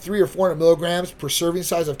have like 300 or 400 milligrams per serving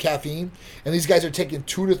size of caffeine, and these guys are taking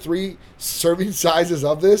 2 to 3 serving sizes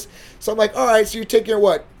of this. So I'm like, all right, so you're taking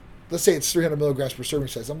what? Let's say it's 300 milligrams per serving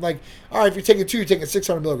size. I'm like, all right, if you're taking 2, you're taking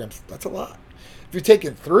 600 milligrams. That's a lot. If you're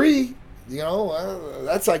taking 3, you know,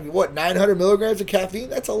 that's like, what, 900 milligrams of caffeine?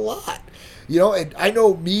 That's a lot. You know, and I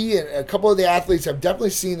know me and a couple of the athletes have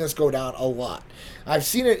definitely seen this go down a lot. I've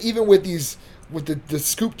seen it even with these, with the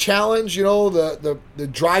scoop challenge, you know, the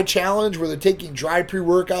dry challenge where they're taking dry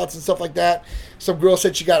pre-workouts and stuff like that. Some girl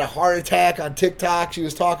said she got a heart attack on TikTok. She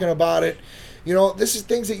was talking about it. You know, this is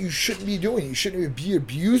things that you shouldn't be doing. You shouldn't be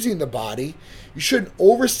abusing the body. You shouldn't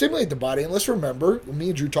overstimulate the body. And let's remember, me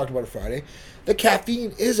and Drew talked about it Friday, that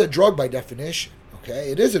caffeine is a drug by definition.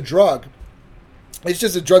 Okay, it is a drug. It's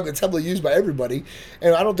just a drug that's heavily used by everybody,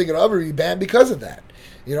 and I don't think it'll ever be banned because of that.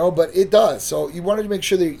 You know, but it does. So you wanted to make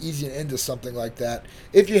sure that you're easing into something like that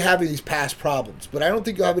if you're having these past problems. But I don't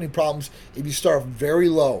think you'll have any problems if you start very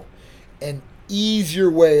low and ease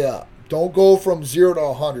your way up. Don't go from 0 to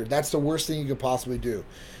 100. That's the worst thing you could possibly do.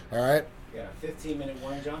 All right? We got a 15-minute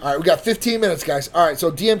warning, John. All right, we got 15 minutes, guys. All right,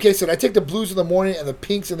 so DMK said, I take the blues in the morning and the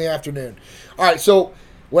pinks in the afternoon. All right, so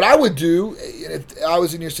what I would do if I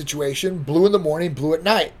was in your situation, blue in the morning, blue at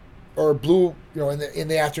night, or blue, you know, in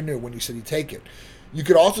the afternoon when you said you take it. You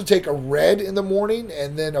could also take a red in the morning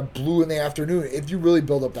and then a blue in the afternoon if you really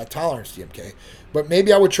build up that tolerance, DMK. But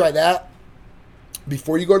maybe I would try that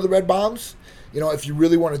before you go to the red bombs, you know, if you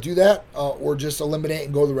really want to do that, or just eliminate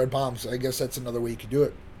and go to the red bombs. I guess that's another way you could do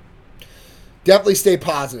it. Definitely stay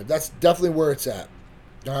positive. That's definitely where it's at.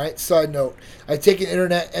 All right, side note, I've taken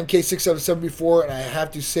Internet MK677 before, and I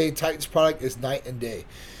have to say Titan's product is night and day.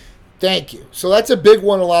 Thank you. So that's a big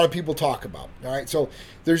one a lot of people talk about. All right, so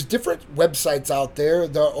there's different websites out there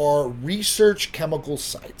that are research chemical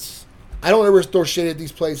sites. I don't ever throw shade at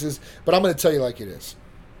these places, but I'm going to tell you like it is.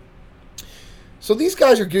 So these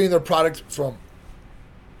guys are getting their product from,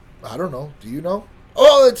 I don't know, do you know?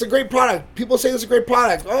 Oh, it's a great product. People say it's a great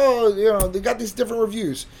product. Oh, they got these different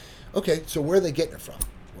reviews. Okay, so where are they getting it from?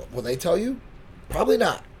 Will they tell you? Probably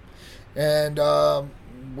not. And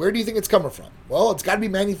where do you think it's coming from? Well, it's got to be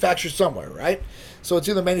manufactured somewhere, right? So it's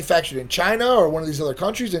either manufactured in China or one of these other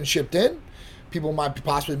countries and shipped in. People might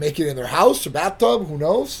possibly make it in their house or bathtub. Who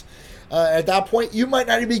knows? At that point, you might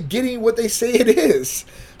not even be getting what they say it is.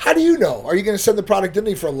 How do you know? Are you going to send the product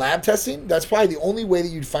in for lab testing? That's probably the only way that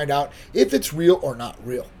you'd find out if it's real or not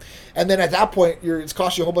real. And then at that point, it's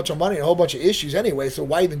cost you a whole bunch of money and a whole bunch of issues anyway, so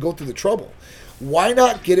why even go through the trouble? Why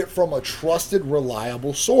not get it from a trusted,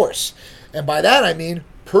 reliable source? And by that, I mean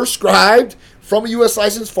prescribed from a U.S.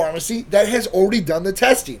 licensed pharmacy that has already done the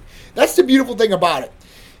testing. That's the beautiful thing about it.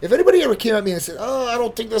 If anybody ever came at me and said, oh, I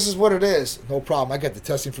don't think this is what it is, no problem. I got the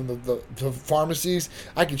testing from the pharmacies.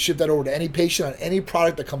 I can ship that over to any patient on any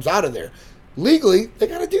product that comes out of there. Legally, they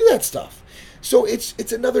got to do that stuff. So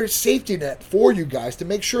it's another safety net for you guys to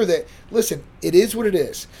make sure that, listen, it is what it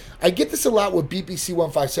is. I get this a lot with BPC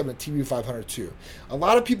 157 and TB 500 too. A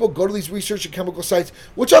lot of people go to these research and chemical sites,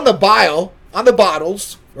 which on the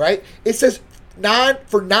bottles, right, it says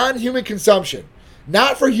for non-human consumption,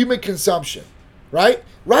 not for human consumption, right?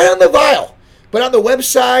 Right on the vial. But on the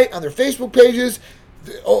website, on their Facebook pages,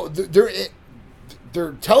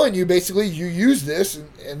 they're telling you basically you use this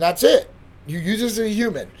and that's it. You use this as a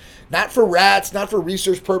human. Not for rats, not for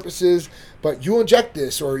research purposes, but you inject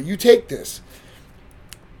this or you take this.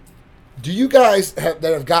 Do you guys that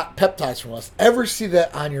have got peptides from us ever see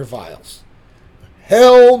that on your vials?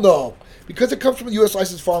 Hell no. Because it comes from a U.S.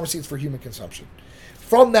 licensed pharmacy, it's for human consumption.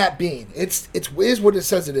 From that being, it is what it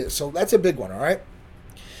says it is. So that's a big one, all right?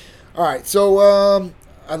 All right, so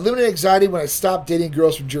I eliminated anxiety when I stopped dating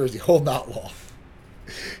girls from Jersey. Hold not law.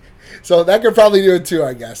 So that could probably do it too,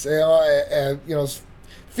 I guess.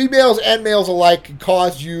 Females and males alike can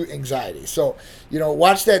cause you anxiety. So,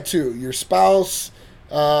 watch that too. Your spouse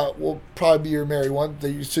will probably be your married one,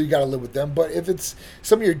 so you got to live with them. But if it's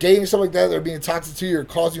somebody you're dating, something like that, they're being toxic to you or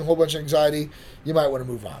causing you a whole bunch of anxiety, you might want to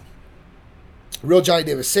move on. Real Johnny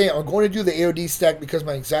Davis saying, I'm going to do the AOD stack because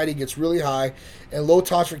my anxiety gets really high and low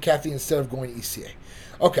tolerance for caffeine instead of going to ECA.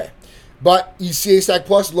 Okay. But ECA Stack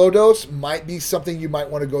Plus low dose might be something you might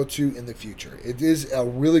want to go to in the future. It is a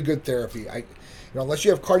really good therapy. Unless you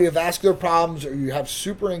have cardiovascular problems or you have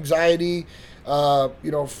super anxiety,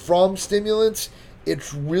 from stimulants,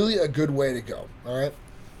 it's really a good way to go. All right.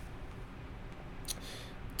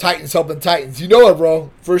 Titans helping Titans. You know it, bro,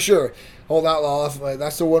 for sure. Hold out, law.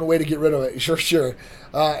 That's the one way to get rid of it. Sure.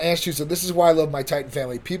 Anshu said, this is why I love my Titan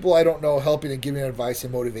family. People I don't know helping and giving advice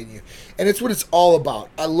and motivating you. And it's what it's all about.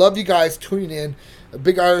 I love you guys tuning in.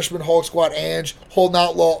 Big Irishman, Hulk Squad, Ange, Holden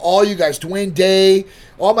Outlaw, all you guys, Dwayne Day,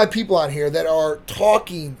 all my people on here that are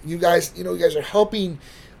talking. You guys are helping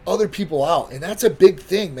other people out. And that's a big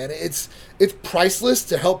thing, man. It's priceless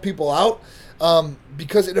to help people out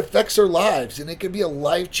because it affects their lives. And it can be a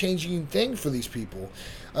life-changing thing for these people.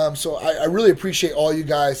 So I really appreciate all you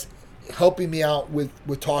guys helping me out with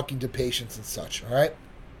talking to patients and such, all right?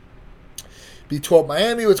 B12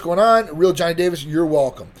 Miami, what's going on? Real Johnny Davis, you're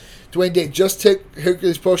welcome. Dwayne Day, just take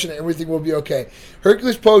Hercules Potion and everything will be okay.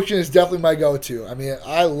 Hercules Potion is definitely my go-to. I mean,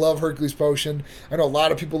 I love Hercules Potion. I know a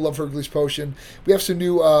lot of people love Hercules Potion. We have some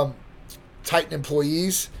new Titan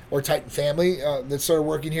employees or Titan family that started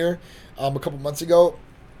working here a couple months ago.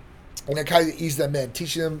 And I kind of ease them in,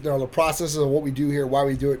 teaching them the processes of what we do here, why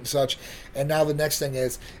we do it and such. And now the next thing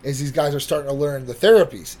is these guys are starting to learn the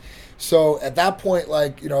therapies. So at that point, I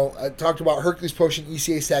talked about Hercules Potion,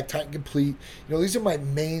 ECA Stack, Titan Complete. These are my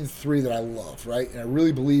main three that I love, right? And I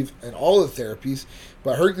really believe in all the therapies.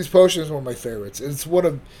 But Hercules Potion is one of my favorites. It's one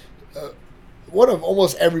of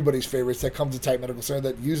almost everybody's favorites that comes to Titan Medical Center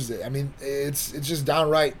that uses it. I mean, it's just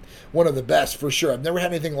downright one of the best for sure. I've never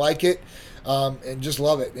had anything like it. And just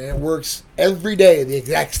love it. And it works every day the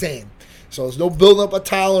exact same. So there's no building up a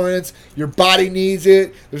tolerance. Your body needs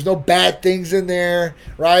it. There's no bad things in there,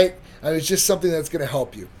 right? It's just something that's going to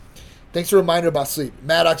help you. Thanks for a reminder about sleep.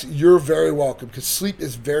 Maddox, you're very welcome because sleep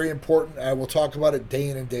is very important. I will talk about it day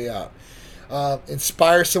in and day out.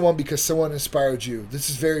 Inspire someone because someone inspired you. This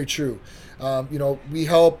is very true. We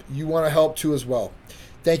help. You want to help too as well.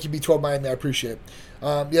 Thank you, B12 Miami. I appreciate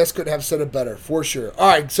it. Yes, couldn't have said it better, for sure. All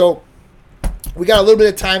right, so we got a little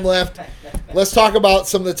bit of time left. Let's talk about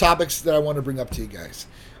some of the topics that I want to bring up to you guys.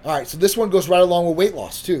 All right, so this one goes right along with weight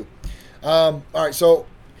loss, too. All right, so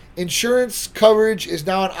insurance coverage is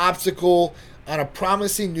now an obstacle on a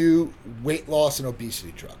promising new weight loss and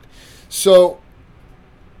obesity drug. So,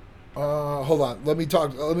 hold on.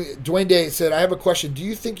 Dwayne Day said, I have a question. Do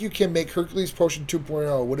you think you can make Hercules Potion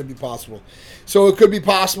 2.0? Would it be possible? So it could be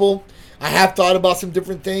possible. I have thought about some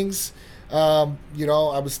different things. I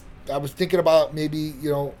was thinking about maybe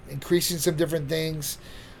increasing some different things,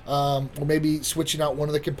 or maybe switching out one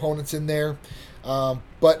of the components in there.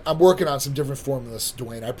 But I'm working on some different formulas,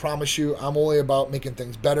 Dwayne. I promise you, I'm only about making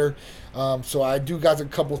things better. So I do got a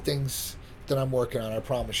couple things that I'm working on, I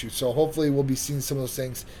promise you. So hopefully we'll be seeing some of those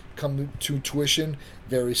things come to tuition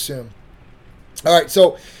very soon. All right,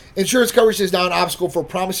 so insurance coverage is now an obstacle for a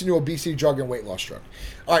promising new obesity drug and weight loss drug.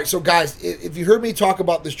 All right, so guys, if you heard me talk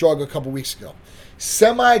about this drug a couple weeks ago,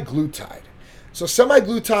 semaglutide. So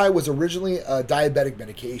semaglutide was originally a diabetic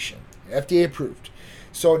medication, FDA approved.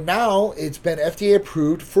 So now it's been FDA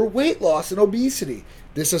approved for weight loss and obesity.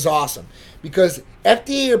 This is awesome because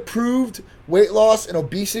FDA approved weight loss and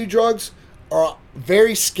obesity drugs are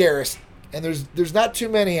very scarce, and there's not too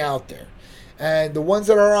many out there. And the ones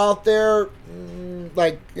that are out there,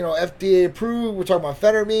 FDA approved, we're talking about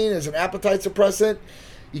phentermine as an appetite suppressant.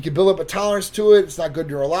 You can build up a tolerance to it. It's not good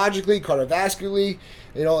neurologically, cardiovascularly.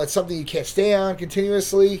 It's something you can't stay on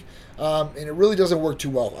continuously, and it really doesn't work too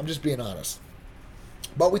well. I'm just being honest.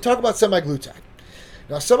 But we talk about semaglutide.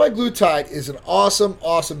 Now, semaglutide is an awesome,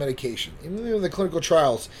 awesome medication. Even in the clinical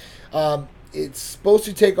trials, it's supposed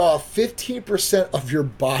to take off 15% of your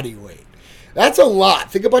body weight. That's a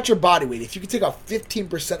lot. Think about your body weight. If you can take off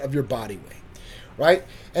 15% of your body weight, right?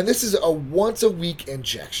 And this is a once-a-week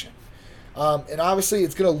injection. And obviously,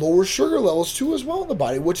 it's going to lower sugar levels, too, as well in the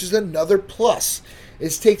body, which is another plus.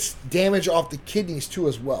 It takes damage off the kidneys, too,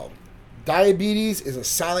 as well. Diabetes is a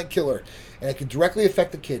silent killer, and it can directly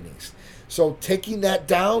affect the kidneys. So taking that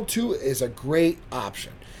down, too, is a great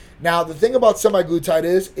option. Now, the thing about semaglutide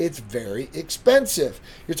is it's very expensive.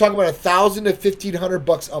 You're talking about $1,000 to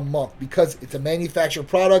 $1,500 a month because it's a manufactured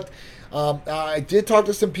product. I did talk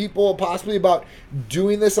to some people possibly about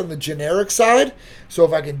doing this on the generic side. So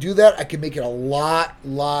if I can do that, I can make it a lot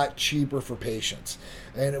cheaper for patients.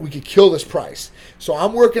 And we could kill this price. So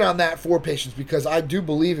I'm working on that for patients because I do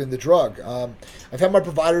believe in the drug. I've had my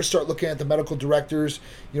providers start looking at the medical directors,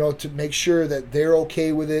 to make sure that they're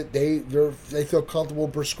okay with it. They feel comfortable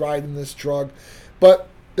prescribing this drug. But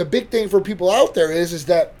the big thing for people out there is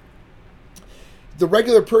that the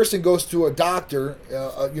regular person goes to a doctor,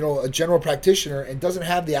 a general practitioner, and doesn't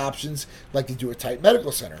have the options like they do at Titan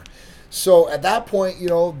Medical Center. So at that point,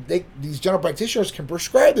 these general practitioners can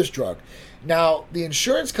prescribe this drug. Now, the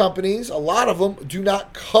insurance companies, a lot of them do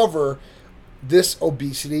not cover this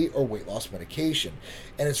obesity or weight loss medication.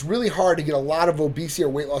 And it's really hard to get a lot of obesity or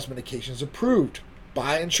weight loss medications approved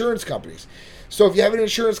by insurance companies. So if you have an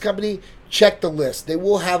insurance company, check the list. They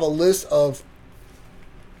will have a list of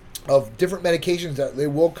different medications that they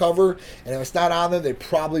will cover. And if it's not on there, they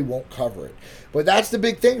probably won't cover it. But that's the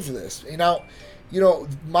big thing for this.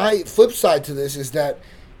 My flip side to this is that,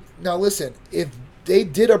 now listen, if they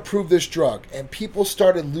did approve this drug and people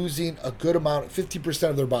started losing a good amount,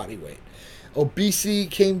 50% of their body weight, obesity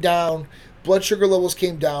came down, blood sugar levels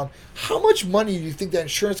came down, how much money do you think that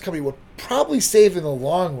insurance company would probably save in the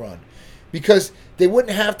long run? Because they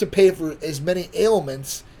wouldn't have to pay for as many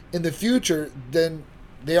ailments in the future than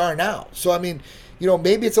they are now. So,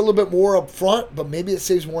 maybe it's a little bit more up front, but maybe it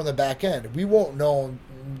saves more in the back end. We won't know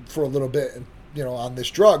for a little bit, on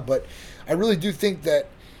this drug, but I really do think that,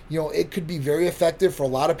 it could be very effective for a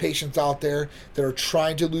lot of patients out there that are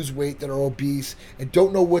trying to lose weight, that are obese and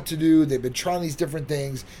don't know what to do. They've been trying these different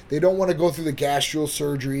things. They don't want to go through the gastro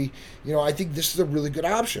surgery. I think this is a really good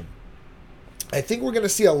option. I think we're going to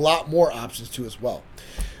see a lot more options too as well.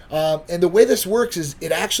 And the way this works is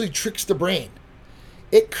it actually tricks the brain.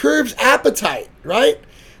 It curbs appetite, right?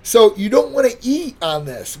 So you don't want to eat on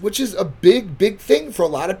this, which is a big thing for a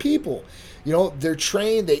lot of people. They're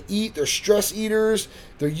trained, they eat, they're stress eaters,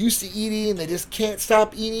 they're used to eating, they just can't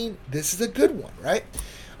stop eating. This is a good one, right?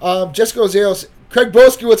 Jessica Ozero, Craig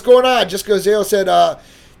Broski, what's going on? Jessica Ozero said,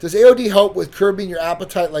 does AOD help with curbing your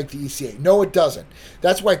appetite like the ECA? No, it doesn't.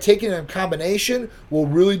 That's why taking it in combination will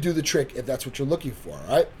really do the trick if that's what you're looking for, all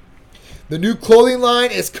right? The new clothing line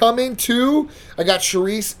is coming too. I got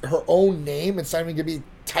Charisse her own name. It's not even going to be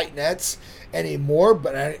Titanets anymore,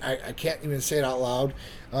 but I can't even say it out loud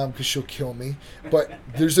because she'll kill me. But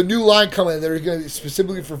there's a new line coming that are going to be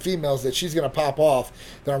specifically for females that she's going to pop off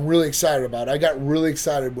that I'm really excited about. I got really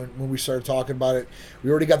excited when we started talking about it. We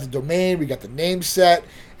already got the domain, we got the name set,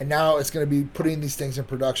 and now it's going to be putting these things in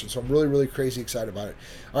production. So I'm really crazy excited about it.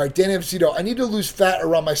 All right, Danny Avcito, I need to lose fat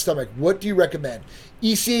around my stomach. What do you recommend?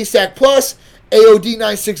 ECA Stack Plus, AOD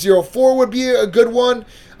 9604 would be a good one.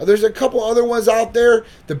 There's a couple other ones out there.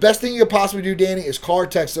 The best thing you could possibly do, Danny, is call or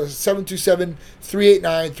text us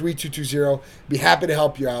 727-389-3220. Be happy to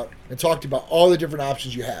help you out and talk to you about all the different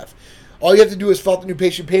options you have. All you have to do is fill out the new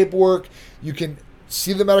patient paperwork. You can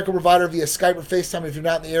see the medical provider via Skype or FaceTime if you're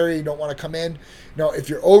not in the area, you don't want to come in. Now, if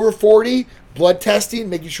you're over 40, blood testing,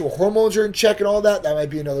 making sure hormones are in check and all that, that might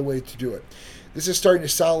be another way to do it. This is starting to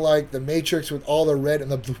sound like the Matrix with all the red and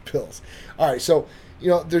the blue pills. All right, so,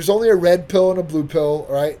 there's only a red pill and a blue pill,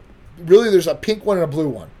 right? Really, there's a pink one and a blue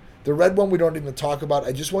one. The red one we don't even talk about.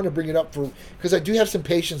 I just want to bring it up because I do have some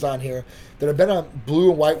patients on here that have been on blue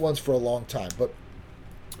and white ones for a long time. But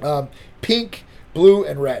pink, blue,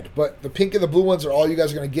 and red. But the pink and the blue ones are all you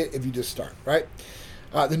guys are going to get if you just start, right?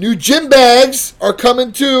 The new gym bags are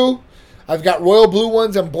coming too. I've got royal blue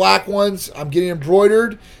ones and black ones. I'm getting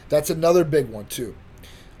embroidered. That's another big one too.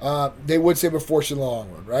 They would say before she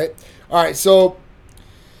long run, right? All right, so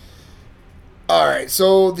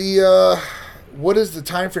the what is the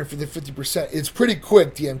time frame for the 50%? It's pretty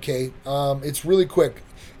quick, DMK. It's really quick.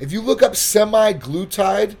 If you look up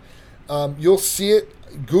semi-glutide, you'll see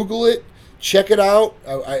it. Google it. Check it out.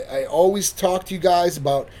 I always talk to you guys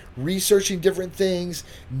about researching different things,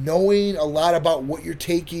 knowing a lot about what you're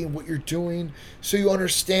taking, what you're doing, so you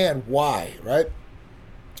understand why, right?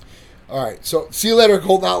 All right, so see you later,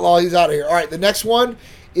 Golden Outlaw. He's out of here. All right, the next one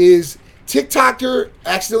is TikToker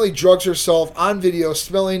accidentally drugs herself on video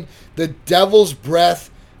smelling the devil's breath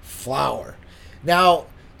flower. Now,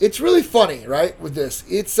 it's really funny, right, with this.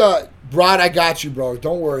 It's, Rod, I got you, bro.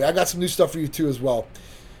 Don't worry. I got some new stuff for you, too, as well.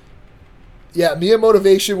 Yeah, Mia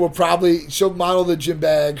Motivation will probably, she'll model the gym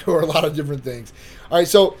bag or a lot of different things. All right,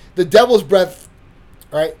 so the devil's breath,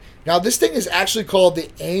 all right. Now, this thing is actually called the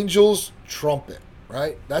angel's trumpet,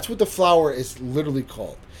 right? That's what the flower is literally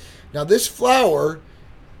called. Now, this flower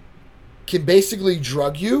can basically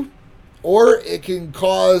drug you, or it can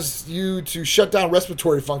cause you to shut down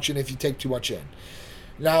respiratory function if you take too much in.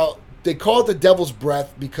 Now, they call it the devil's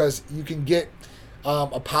breath because you can get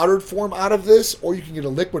a powdered form out of this, or you can get a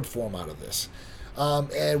liquid form out of this.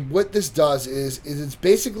 And what this does is it's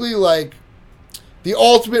basically like the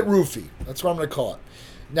ultimate roofie. That's what I'm going to call it.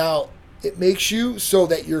 Now, it makes you so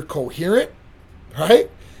that you're coherent,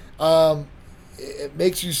 right? It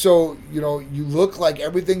makes you so, you look like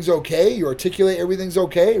everything's okay. You articulate everything's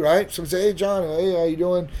okay, right? Someone say, hey, John, hey, how you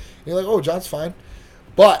doing? And you're like, oh, John's fine.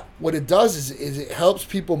 But what it does is it helps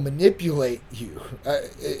people manipulate you.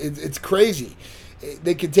 It's crazy.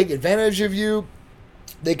 They can take advantage of you.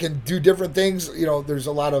 They can do different things. There's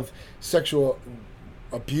a lot of sexual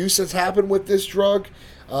abuse that's happened with this drug.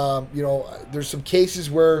 There's some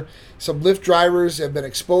cases where some Lyft drivers have been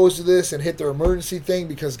exposed to this and hit their emergency thing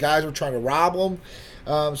because guys were trying to rob them.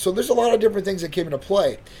 So there's a lot of different things that came into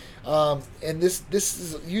play. And this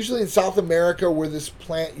is usually in South America where this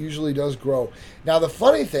plant usually does grow. Now, the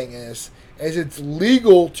funny thing is it's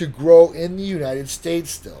legal to grow in the United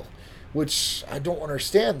States still, which I don't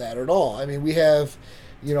understand that at all. I mean, we have,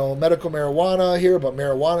 medical marijuana here, but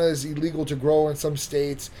marijuana is illegal to grow in some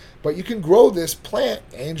states. But you can grow this plant,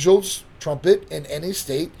 angel's trumpet, in any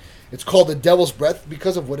state. It's called the devil's breath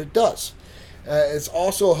because of what it does. It's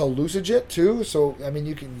also a hallucinogenic too, so I mean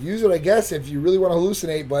you can use it, I guess, if you really want to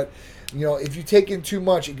hallucinate. But if you take in too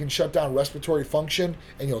much, it can shut down respiratory function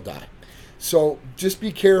and you'll die. So just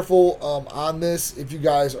be careful on this. If you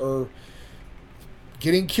guys are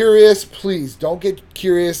getting curious, please don't get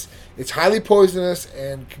curious. It's highly poisonous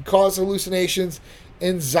and can cause hallucinations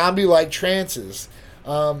and zombie-like trances.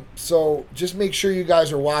 So just make sure you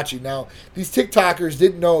guys are watching. Now, these TikTokers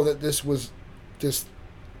didn't know that this was this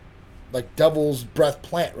like devil's breath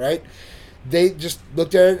plant, right? They just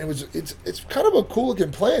looked at it and it's kind of a cool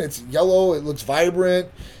looking plant. It's yellow, it looks vibrant,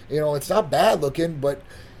 it's not bad looking, but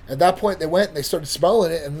at that point they went and they started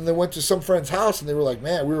smelling it, and then they went to some friend's house and they were like,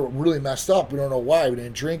 man, we were really messed up. We don't know why. We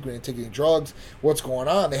didn't drink, we didn't take any drugs. What's going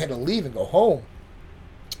on? They had to leave and go home.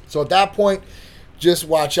 So at that point, just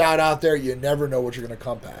watch out there. You never know what you're going to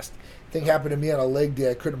come past. Thing happened to me on a leg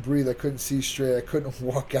day. I couldn't breathe. I couldn't see straight. I couldn't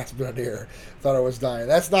walk, gasping on air. Thought I was dying.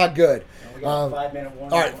 That's not good. We got a 5-minute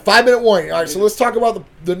warning. All right, 5-minute warning. All right, so let's talk about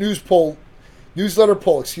the newsletter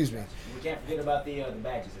poll. Excuse me. We can't forget about the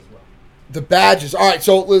badges as well. The badges. All right,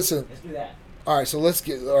 so listen. Let's do that. All right, so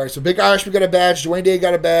Big Irishman got a badge. Dwayne Day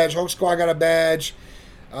got a badge. Hulk Squad got a badge.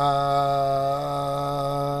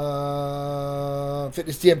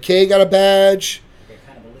 Fitness DMK got a badge.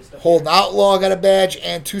 Holden Outlaw got a badge,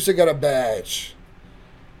 and Tusa got a badge.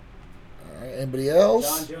 All right, anybody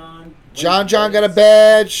else? John got a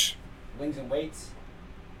badge. Wings and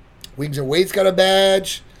Weights got a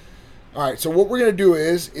badge. All right, so what we're going to do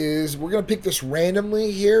is we're going to pick this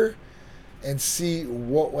randomly here and see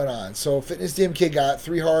what went on. So Fitness DMK got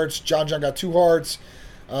 3 hearts. John got 2 hearts.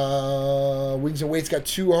 Wings and Weights got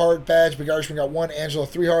 2 heart badge. Big Irishman got 1. Angela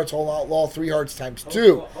 3 hearts. Whole Outlaw 3 hearts times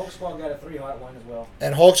 2. Hulk Squad got a 3-heart one as well.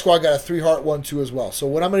 And Hulk Squad got a 3 heart one too as well. So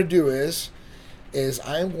what I'm going to do is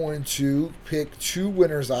I'm going to pick 2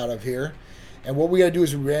 winners out of here. And what we got to do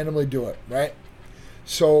is we randomly do it, right?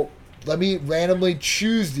 So let me randomly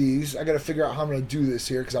choose these. I got to figure out how I'm going to do this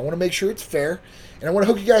here because I want to make sure it's fair. And I want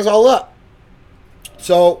to hook you guys all up.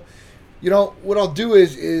 So, what I'll do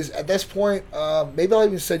is at this point, maybe I'll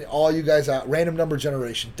even send all you guys out random number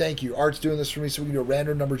generation. Thank you. Art's doing this for me so we can do a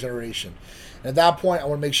random number generation. And at that point, I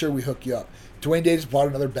want to make sure we hook you up. Dwayne Day just bought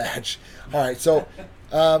another badge. All right, so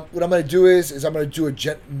what I'm going to do is I'm going to do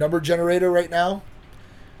a number generator right now.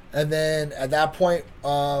 And then at that point,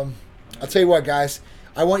 I'll tell you what, guys.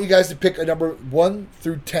 I want you guys to pick a number 1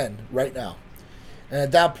 through 10 right now. And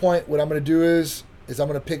at that point, what I'm going to do is I'm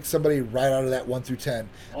going to pick somebody right out of that 1 through 10.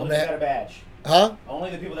 Only if you got a badge. Huh?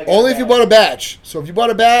 Only the people that got Only a if you badge. bought a badge. So if you bought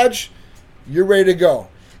a badge, you're ready to go.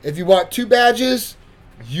 If you bought 2 badges,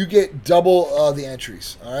 you get double the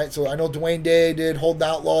entries. All right? So I know Dwayne Day did, Holden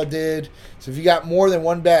Outlaw did. So if you got more than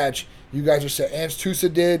 1 badge, you guys are set. Ants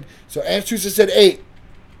Tusa did. So Ants Tusa said 8.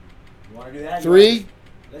 You want to do that? 3.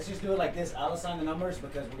 Let's just do it like this. I'll assign the numbers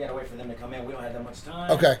because we got to wait for them to come in. We don't have that much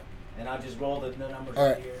time. Okay. And I'll just roll the numbers All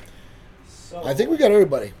right right. here. So I think we got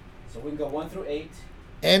everybody. So we can go 1 through 8.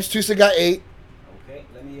 Ants Tusa got 8. Okay,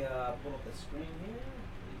 let me pull up the screen here.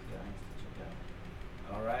 These guys to check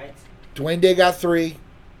out. All right. Dwayne Day got 3.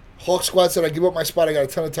 Hulk Squad said, I give up my spot. I got a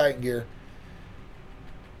ton of Titan gear.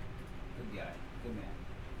 Good guy. Good man.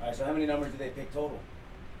 All right, so how many numbers did they pick total?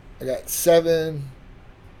 I got 7.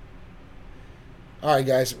 All right,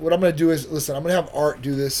 guys. What I'm going to do is, listen, I'm going to have Art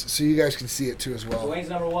do this so you guys can see it too as well. Dwayne's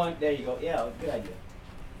number 1. There you go. Yeah, good idea.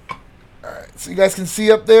 All right, so you guys can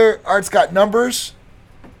see up there, Art's got numbers,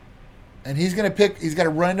 and he's got a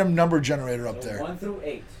random number generator up So there. 1 through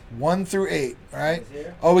 8. 1 through 8, all right?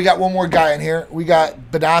 Here. Oh, we got one more guy in here. We got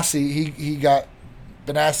Benassi.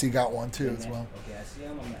 Benassi got one too as well. Okay, I see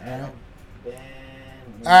him. I'm gonna add him. Ben.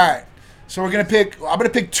 All right, so I'm gonna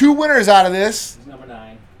pick 2 winners out of this. Who's number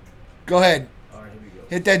 9? Go ahead, All right, here we go.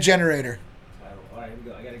 hit that generator. All right, here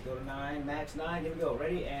we go. I gotta go to 9, max 9. Here we go.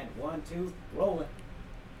 Ready? And 1, 2, rolling.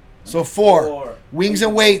 So 4. Wings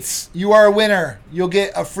and Weights, you are a winner. You'll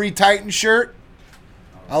get a free Titan shirt.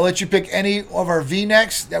 I'll let you pick any of our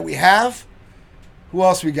V-necks that we have. Who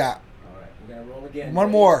else we got? All right, we're gonna roll again. One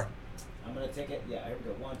Ready? more. I'm gonna take it. Yeah, here we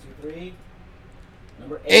go. 1, 2, 3.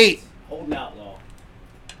 Number 8. Holden Outlaw.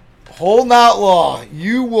 Holden Outlaw,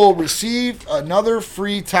 you will receive another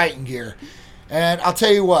free Titan gear. And I'll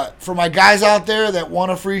tell you what, for my guys out there that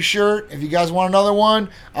want a free shirt, if you guys want another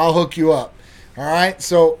one, I'll hook you up. All right?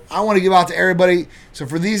 So I want to give out to everybody. So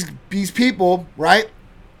for these people, right?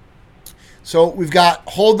 So we've got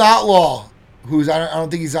Holden Outlaw, who's, I don't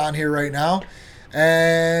think he's on here right now.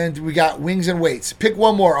 And we got Wings and Weights. Pick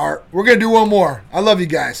one more, Art. We're going to do one more. I love you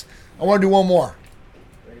guys. I want to do one more.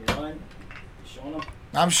 Ready? 1. Showing them.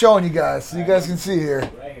 I'm showing you guys so you guys can see here.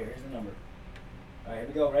 Right here. Here's the number. All right, here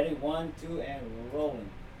we go. Ready? 1, 2, and rolling.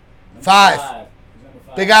 Number 5. Who's number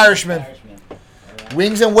 5? Big Irishman. All right.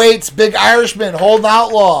 Wings and Weights, Big Irishman, Holden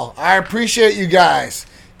Outlaw. I appreciate you guys.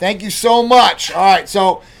 Thank you so much. All right,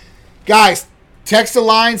 so, guys, text the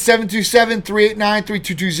line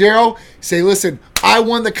 727-389-3220. Say, listen, I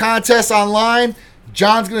won the contest online.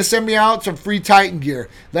 John's going to send me out some free Titan gear.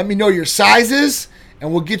 Let me know your sizes,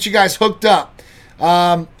 and we'll get you guys hooked up.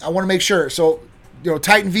 I want to make sure. So,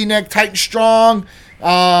 Titan V-neck, Titan Strong.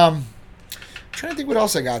 Trying to think what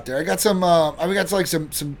else I got there. I got some. I got like some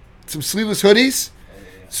sleeveless hoodies.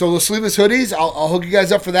 So the sleeveless hoodies, I'll hook you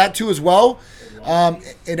guys up for that too as well. And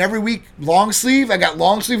every week, long sleeve. I got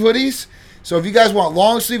long sleeve hoodies. So if you guys want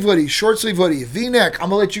long sleeve hoodie, short sleeve hoodie, V-neck, I'm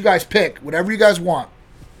gonna let you guys pick whatever you guys want.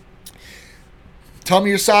 Tell me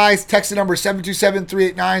your size. Text the number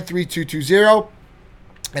 727-389-3220,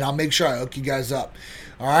 and I'll make sure I hook you guys up.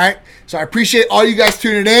 All right. So I appreciate all you guys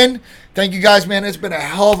tuning in. Thank you guys, man. It's been a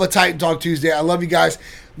hell of a Titan Talk Tuesday. I love you guys.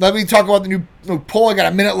 Let me talk about the new poll. I got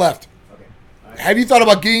a minute left. Okay. All right. Have you thought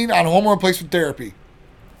about getting on hormone replacement therapy?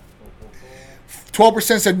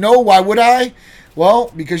 12% said no. Why would I?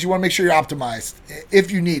 Well, because you want to make sure you're optimized.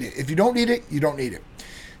 If you need it. If you don't need it, you don't need it.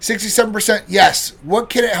 67% yes. What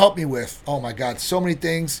can it help me with? Oh my God, so many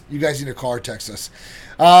things. You guys need to call or text us.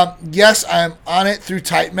 Yes, I'm on it through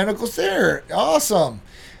Titan Medical Center. Awesome.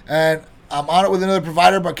 And I'm on it with another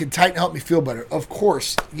provider, but can Titan help me feel better? Of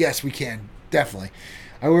course. Yes, we can. Definitely.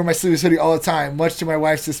 I wear my sleeveless hoodie all the time, much to my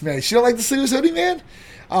wife's dismay. She don't like the sleeveless hoodie, man?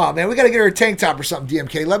 Oh, man, we got to get her a tank top or something,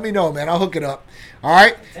 DMK. Let me know, man. I'll hook it up. All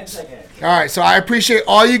right? 10 seconds. All right, so I appreciate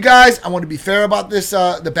all you guys. I want to be fair about this,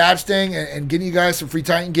 the badge thing, and getting you guys some free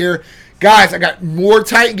Titan gear. Guys, I got more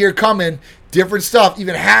Titan gear coming, different stuff,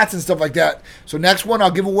 even hats and stuff like that. So next one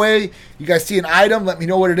I'll give away. You guys see an item, let me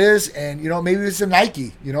know what it is, and, maybe it's a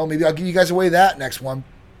Nike. Maybe I'll give you guys away that next one.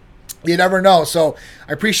 You never know. So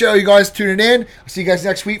I appreciate all you guys tuning in. I'll see you guys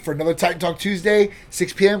next week for another Titan Talk Tuesday,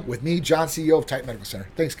 6 p.m. with me, John, CEO of Titan Medical Center.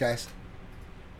 Thanks, guys.